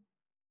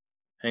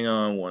 hang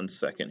on one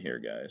second here,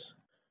 guys.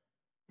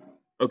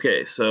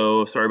 Okay,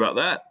 so sorry about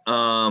that.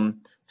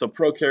 So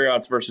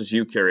prokaryotes versus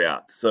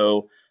eukaryotes.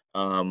 So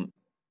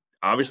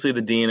Obviously,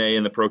 the DNA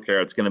in the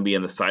prokaryote is going to be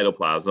in the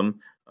cytoplasm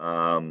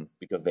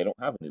because they don't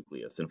have a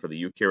nucleus. And for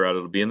the eukaryote,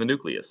 it'll be in the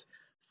nucleus.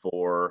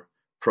 For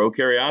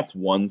prokaryotes,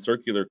 one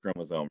circular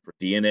chromosome. For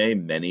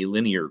DNA, many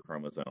linear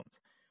chromosomes.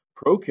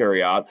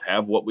 Prokaryotes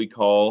have what we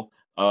call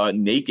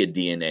naked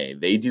DNA.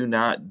 They do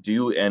not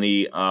do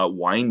any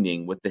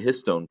winding with the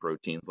histone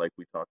proteins like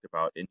we talked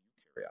about in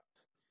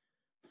eukaryotes.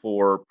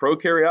 For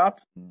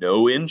prokaryotes,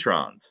 no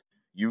introns.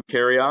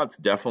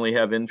 Eukaryotes definitely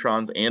have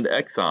introns and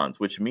exons,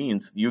 which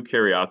means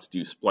eukaryotes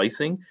do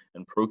splicing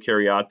and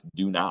prokaryotes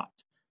do not.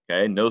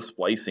 Okay, no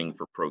splicing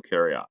for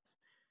prokaryotes.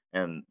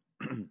 And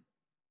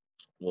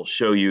we'll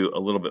show you a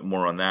little bit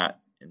more on that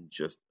in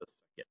just a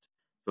second.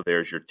 So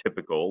there's your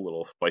typical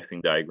little splicing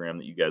diagram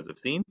that you guys have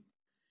seen.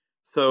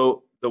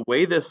 So the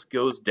way this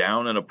goes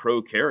down in a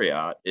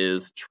prokaryote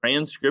is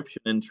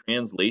transcription and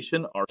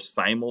translation are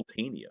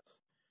simultaneous.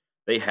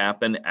 They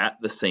happen at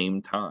the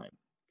same time,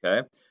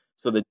 okay?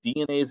 So the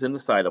DNA is in the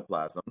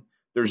cytoplasm.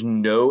 There's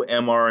no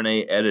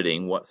mRNA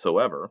editing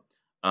whatsoever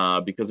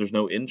because there's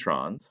no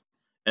introns.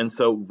 And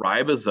so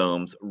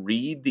ribosomes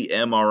read the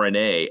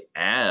mRNA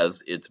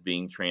as it's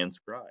being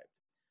transcribed.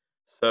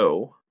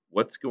 So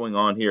what's going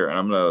on here? And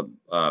I'm going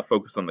to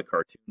focus on the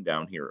cartoon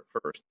down here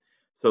at first.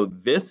 So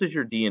this is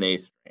your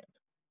DNA strand,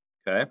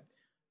 okay?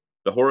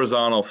 The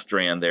horizontal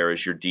strand there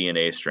is your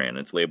DNA strand.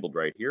 It's labeled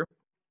right here.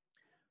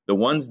 The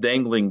ones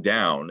dangling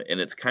down, and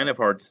it's kind of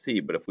hard to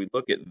see, but if we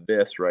look at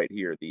this right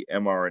here, the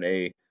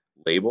mRNA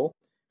label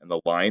and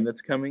the line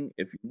that's coming,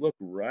 if you look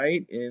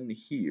right in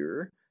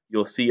here,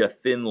 you'll see a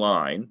thin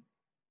line,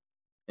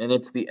 and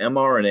it's the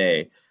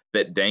mRNA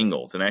that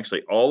dangles. And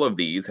actually, all of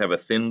these have a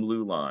thin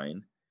blue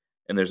line,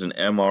 and there's an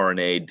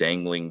mRNA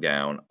dangling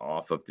down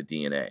off of the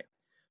DNA.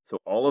 So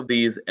all of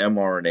these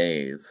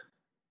mRNAs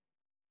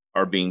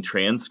are being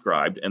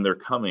transcribed, and they're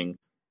coming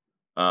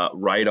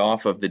right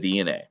off of the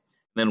DNA.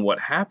 Then what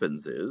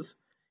happens is,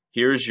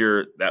 here's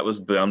your, that was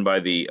done by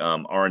the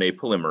RNA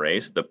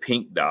polymerase. The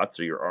pink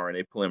dots are your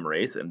RNA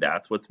polymerase, and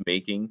that's what's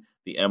making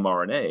the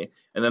mRNA.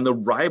 And then the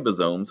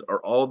ribosomes are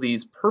all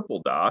these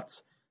purple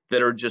dots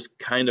that are just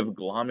kind of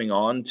glomming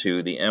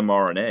onto the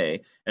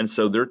mRNA. And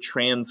so they're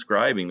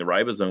transcribing, the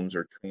ribosomes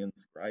are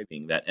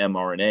transcribing that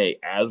mRNA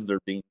as they're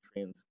being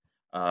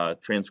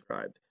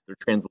transcribed. They're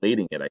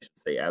translating it, I should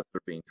say, as they're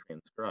being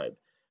transcribed.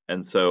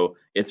 And so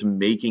it's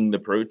making the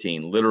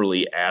protein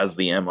literally as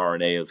the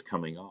mRNA is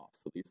coming off.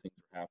 So these things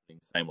are happening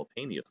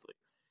simultaneously.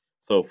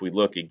 So if we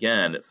look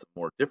again at some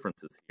more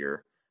differences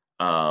here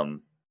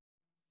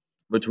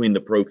between the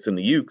proks and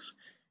the euks,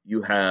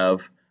 you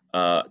have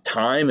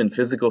time and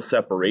physical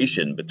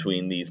separation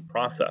between these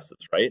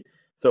processes, right?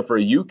 So for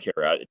a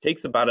eukaryote, it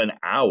takes about an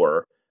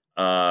hour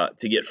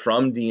to get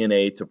from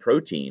DNA to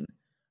protein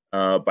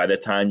by the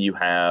time you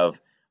have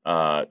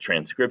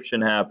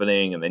transcription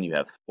happening, and then you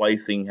have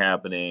splicing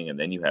happening, and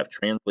then you have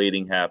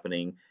translating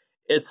happening.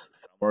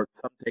 Some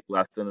take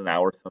less than an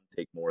hour, some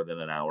take more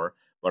than an hour,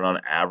 but on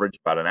average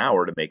about an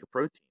hour to make a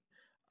protein.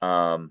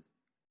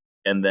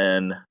 And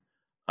then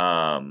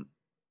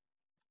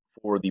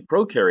for the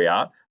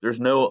prokaryote, there's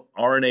no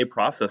RNA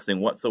processing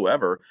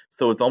whatsoever,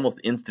 so it's almost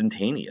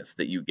instantaneous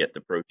that you get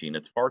the protein.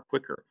 It's far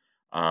quicker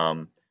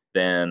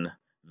than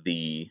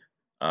the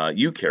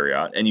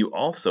eukaryote, and you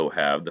also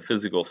have the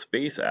physical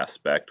space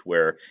aspect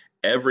where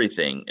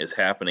everything is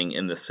happening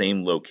in the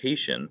same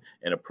location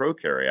in a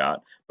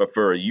prokaryote, but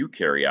for a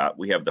eukaryote,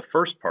 we have the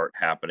first part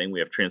happening, we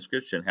have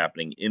transcription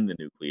happening in the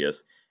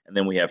nucleus, and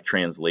then we have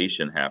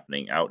translation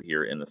happening out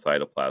here in the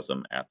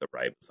cytoplasm at the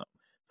ribosome.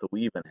 So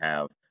we even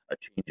have a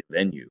change of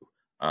venue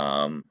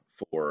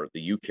for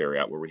the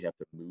eukaryote where we have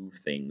to move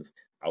things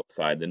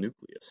outside the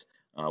nucleus,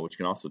 which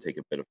can also take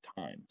a bit of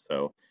time.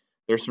 So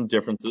there's some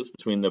differences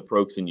between the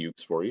proks and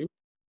euks for you.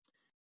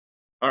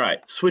 All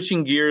right,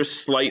 switching gears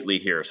slightly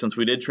here. Since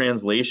we did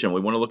translation, we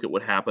want to look at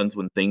what happens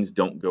when things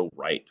don't go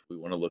right. We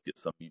want to look at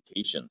some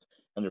mutations.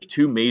 And there's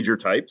two major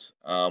types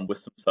with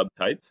some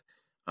subtypes.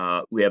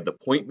 We have the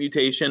point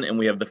mutation and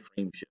we have the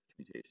frame shift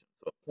mutation.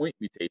 So a point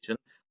mutation,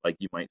 like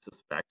you might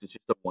suspect, is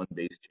just a one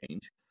base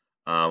change.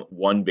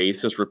 One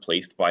base is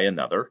replaced by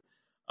another.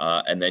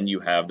 And then you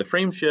have the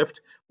frame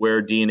shift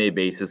where DNA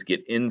bases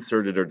get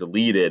inserted or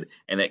deleted,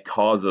 and it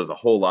causes a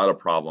whole lot of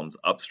problems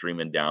upstream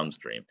and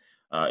downstream.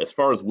 As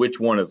far as which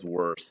one is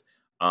worse,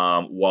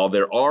 while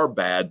there are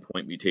bad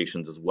point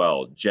mutations as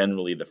well,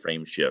 generally the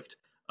frame shift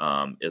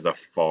is a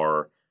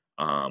far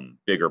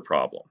bigger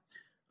problem.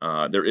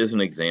 There is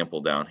an example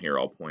down here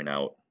I'll point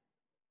out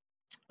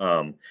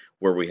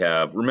where we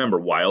have, remember,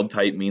 wild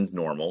type means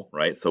normal,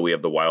 right? So we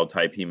have the wild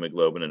type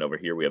hemoglobin, and over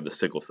here we have the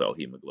sickle cell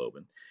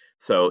hemoglobin.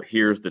 So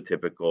here's the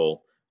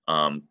typical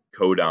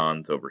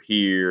codons over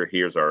here.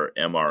 Here's our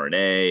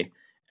mRNA.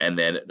 And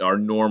then our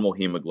normal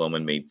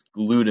hemoglobin makes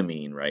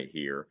glutamine right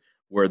here,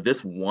 where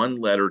this one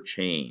letter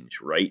change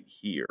right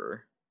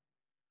here,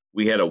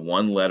 we had a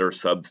one letter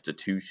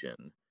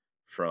substitution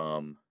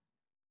from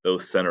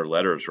those center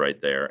letters right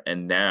there.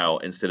 And now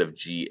instead of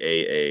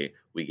GAA,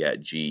 we got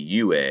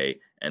GUA,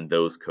 and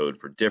those code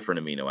for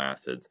different amino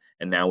acids.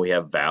 And now we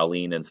have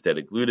valine instead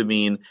of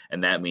glutamine,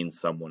 and that means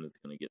someone is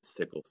going to get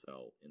sickle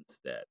cell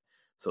instead.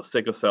 So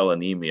sickle cell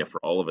anemia, for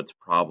all of its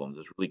problems,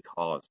 is really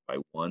caused by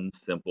one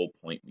simple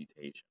point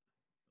mutation.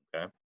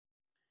 Okay,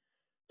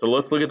 so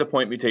let's look at the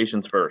point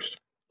mutations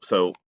first.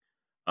 So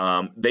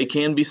they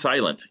can be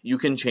silent. You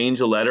can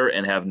change a letter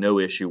and have no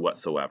issue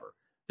whatsoever.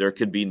 There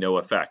could be no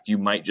effect. You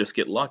might just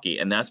get lucky,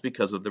 and that's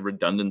because of the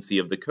redundancy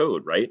of the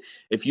code, right?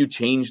 If you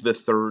change the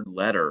third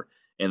letter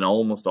in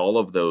almost all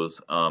of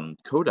those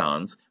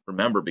codons,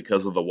 remember,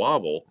 because of the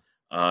wobble,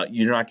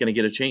 you're not going to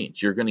get a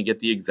change. You're going to get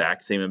the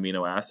exact same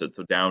amino acid.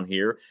 So down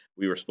here,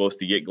 we were supposed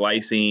to get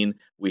glycine.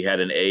 We had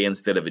an A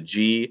instead of a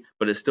G,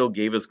 but it still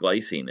gave us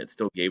glycine. It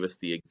still gave us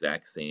the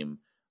exact same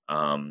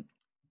amino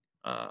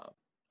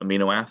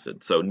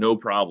acid. So no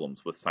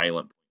problems with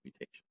silent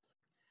mutations.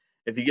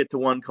 If you get to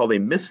one called a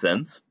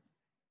missense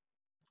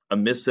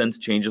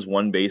changes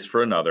one base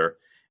for another,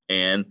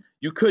 and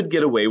you could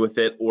get away with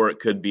it, or it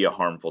could be a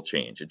harmful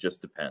change. It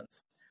just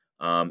depends.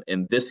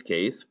 In this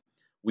case,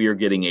 we are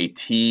getting a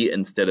T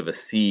instead of a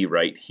C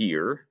right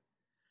here,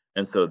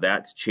 and so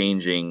that's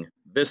changing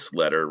this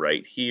letter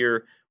right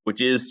here,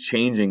 which is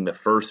changing the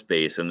first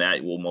base, and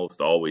that will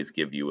most always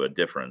give you a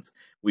difference.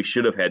 We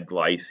should have had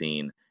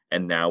glycine,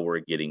 and now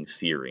we're getting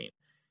serine.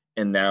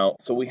 And now,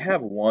 so we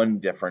have one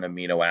different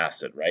amino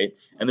acid, right?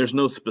 And there's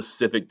no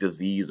specific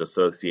disease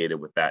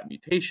associated with that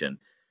mutation.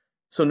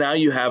 So now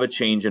you have a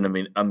change in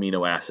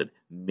amino acid.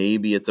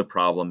 Maybe it's a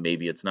problem,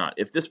 maybe it's not.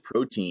 If this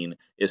protein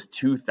is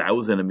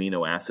 2,000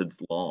 amino acids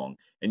long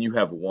and you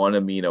have one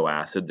amino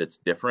acid that's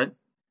different,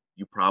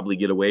 you probably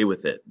get away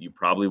with it. You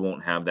probably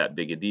won't have that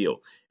big a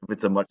deal. If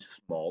it's a much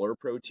smaller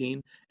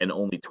protein and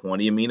only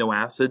 20 amino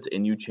acids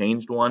and you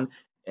changed one,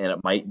 and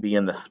it might be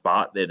in the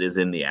spot that is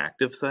in the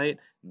active site,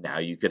 now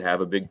you could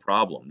have a big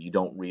problem. You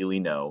don't really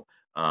know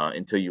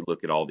until you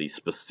look at all these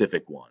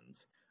specific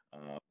ones,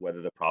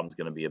 whether the problem is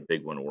going to be a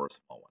big one or a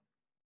small one.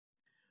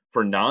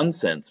 For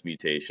nonsense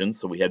mutations,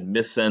 so we had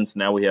missense,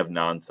 now we have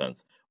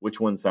nonsense.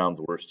 Which one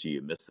sounds worse to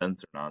you,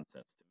 missense or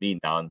nonsense? To me,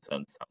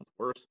 nonsense sounds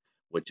worse,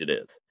 which it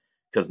is.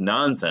 Because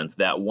nonsense,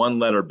 that one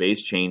letter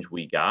base change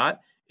we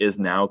got is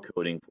now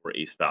coding for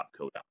a stop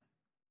codon.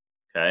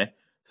 Okay,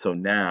 so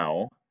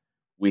now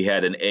we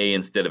had an A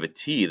instead of a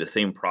T, the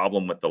same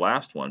problem with the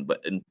last one,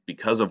 but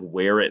because of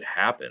where it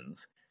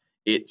happens,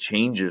 it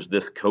changes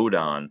this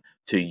codon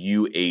to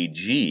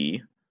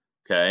UAG,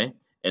 okay,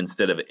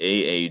 instead of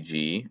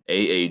AAG.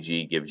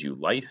 AAG gives you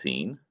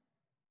lysine,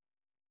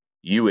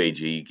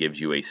 UAG gives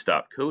you a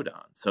stop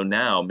codon. So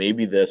now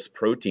maybe this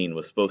protein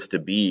was supposed to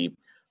be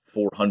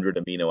 400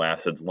 amino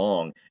acids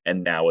long,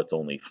 and now it's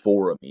only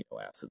 4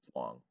 amino acids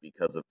long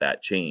because of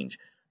that change.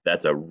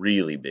 That's a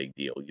really big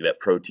deal. That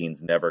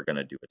protein's never going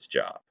to do its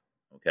job.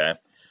 Okay,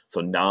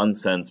 so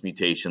nonsense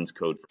mutations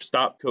code for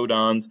stop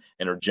codons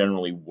and are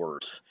generally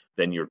worse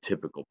than your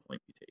typical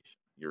point mutation.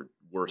 You're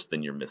worse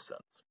than your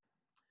missense.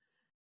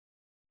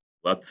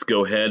 Let's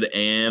go ahead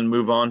and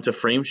move on to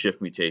frame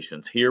shift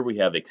mutations. Here we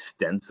have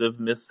extensive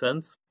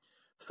missense,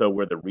 so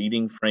where the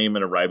reading frame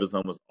in a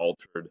ribosome was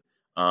altered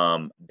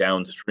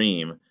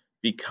downstream,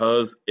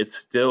 because it's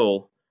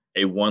still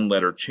a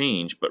one-letter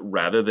change, but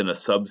rather than a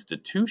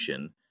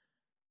substitution,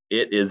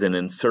 it is an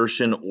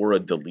insertion or a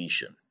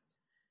deletion.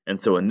 And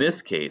so in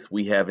this case,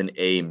 we have an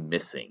A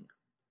missing,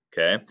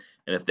 okay?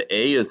 And if the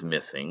A is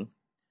missing,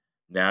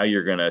 now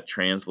you're going to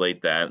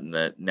translate that, and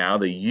that now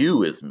the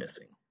U is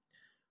missing.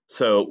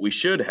 So we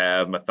should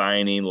have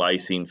methionine,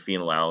 lysine,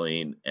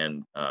 phenylalanine,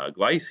 and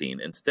glycine.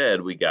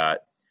 Instead, we got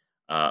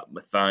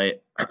methionine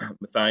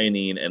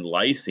and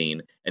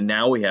lysine, and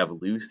now we have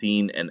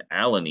leucine and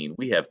alanine.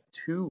 We have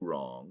 2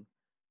 wrong,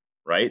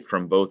 right?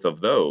 From both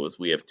of those,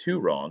 we have 2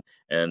 wrong,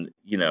 and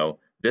you know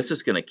this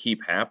is going to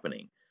keep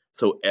happening.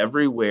 So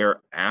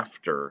everywhere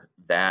after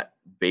that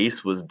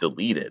base was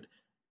deleted,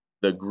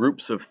 the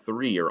groups of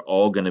 3 are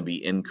all going to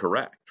be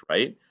incorrect,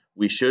 right?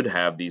 We should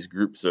have these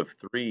groups of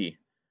 3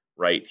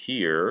 right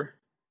here,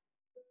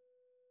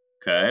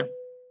 okay?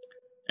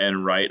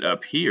 And right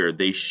up here,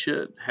 they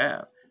should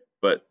have.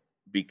 But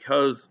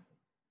because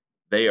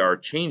they are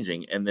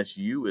changing and this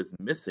U is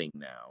missing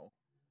now,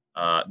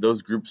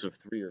 those groups of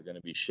 3 are going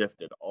to be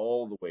shifted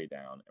all the way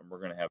down, and we're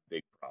going to have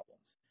big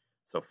problems.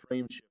 So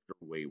frame shift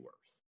are way worse.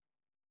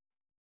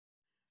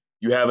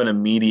 You have an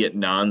immediate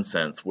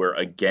nonsense where,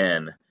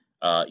 again,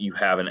 you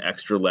have an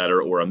extra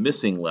letter or a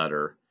missing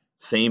letter.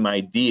 Same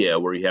idea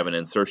where you have an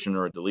insertion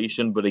or a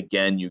deletion, but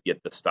again, you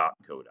get the stop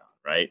codon,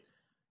 right?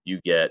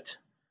 You get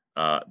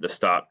the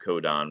stop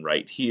codon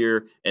right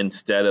here.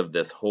 Instead of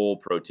this whole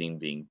protein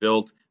being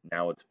built,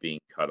 now it's being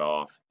cut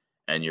off,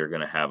 and you're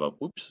going to have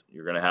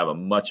a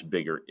much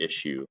bigger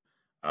issue.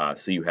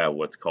 So you have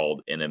what's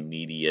called an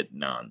immediate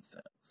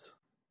nonsense,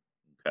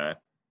 okay?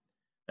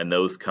 And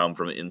those come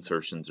from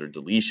insertions or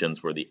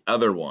deletions, where the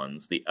other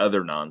ones, the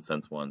other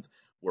nonsense ones,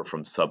 were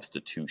from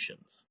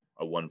substitutions,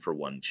 a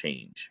one-for-one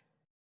change.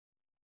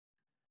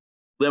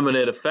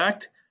 Limited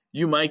effect,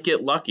 you might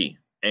get lucky,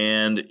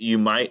 and you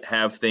might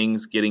have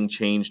things getting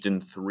changed in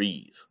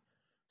 3s.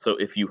 So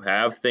if you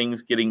have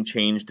things getting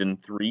changed in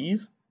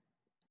 3s,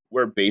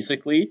 where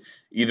basically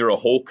either a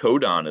whole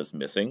codon is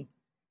missing,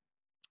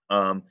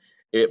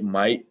 it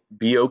might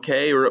be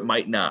okay or it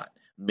might not.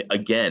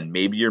 Again,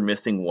 maybe you're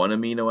missing one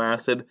amino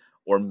acid,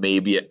 or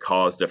maybe it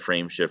caused a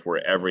frame shift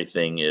where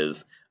everything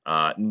is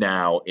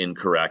now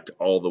incorrect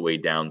all the way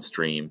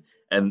downstream.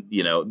 And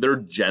they're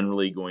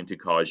generally going to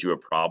cause you a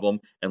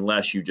problem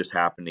unless you just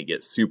happen to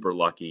get super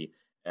lucky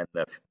and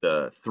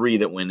the 3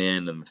 that went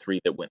in and the 3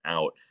 that went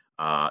out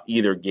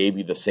either gave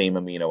you the same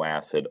amino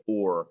acid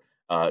or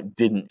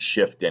didn't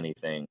shift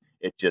anything.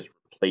 It just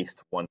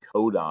replaced one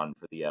codon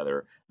for the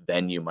other.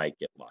 Then you might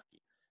get lucky.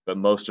 But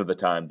most of the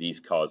time, these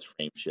cause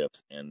frame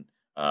shifts and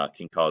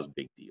can cause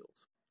big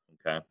deals.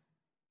 Okay.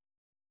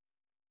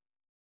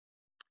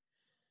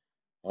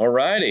 All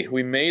righty,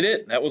 we made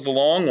it. That was a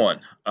long one.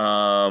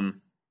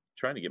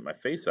 Trying to get my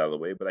face out of the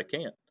way, but I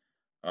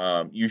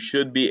can't. You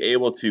should be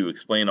able to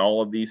explain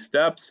all of these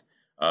steps,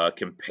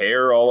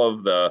 compare all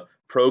of the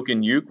proc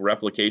and uc,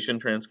 replication,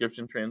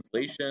 transcription,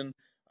 translation,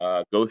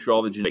 go through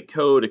all the genetic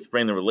code,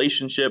 explain the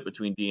relationship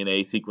between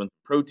DNA sequence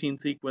and protein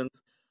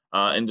sequence,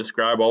 and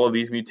describe all of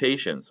these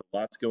mutations. So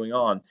lots going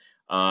on.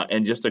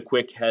 And just a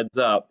quick heads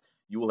up,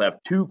 you will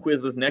have 2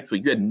 quizzes next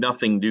week. You had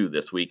nothing due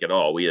this week at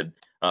all. We had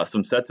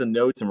some sets of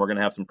notes, and we're going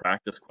to have some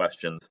practice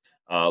questions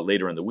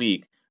later in the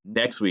week.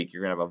 Next week,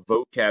 you're going to have a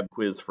vocab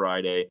quiz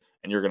Friday,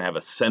 and you're going to have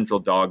a central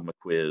dogma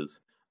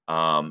quiz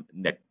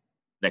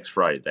next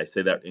Friday. Did I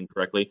say that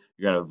incorrectly?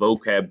 You're going to have a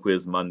vocab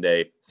quiz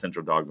Monday,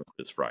 central dogma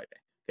quiz Friday.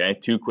 Okay,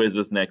 2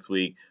 quizzes next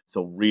week.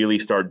 So really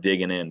start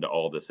digging into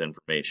all this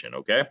information.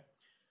 Okay.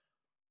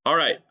 All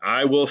right,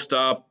 I will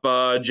stop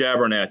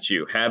jabbering at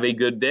you. Have a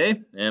good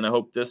day, and I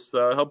hope this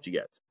helped you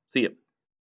guys. See you.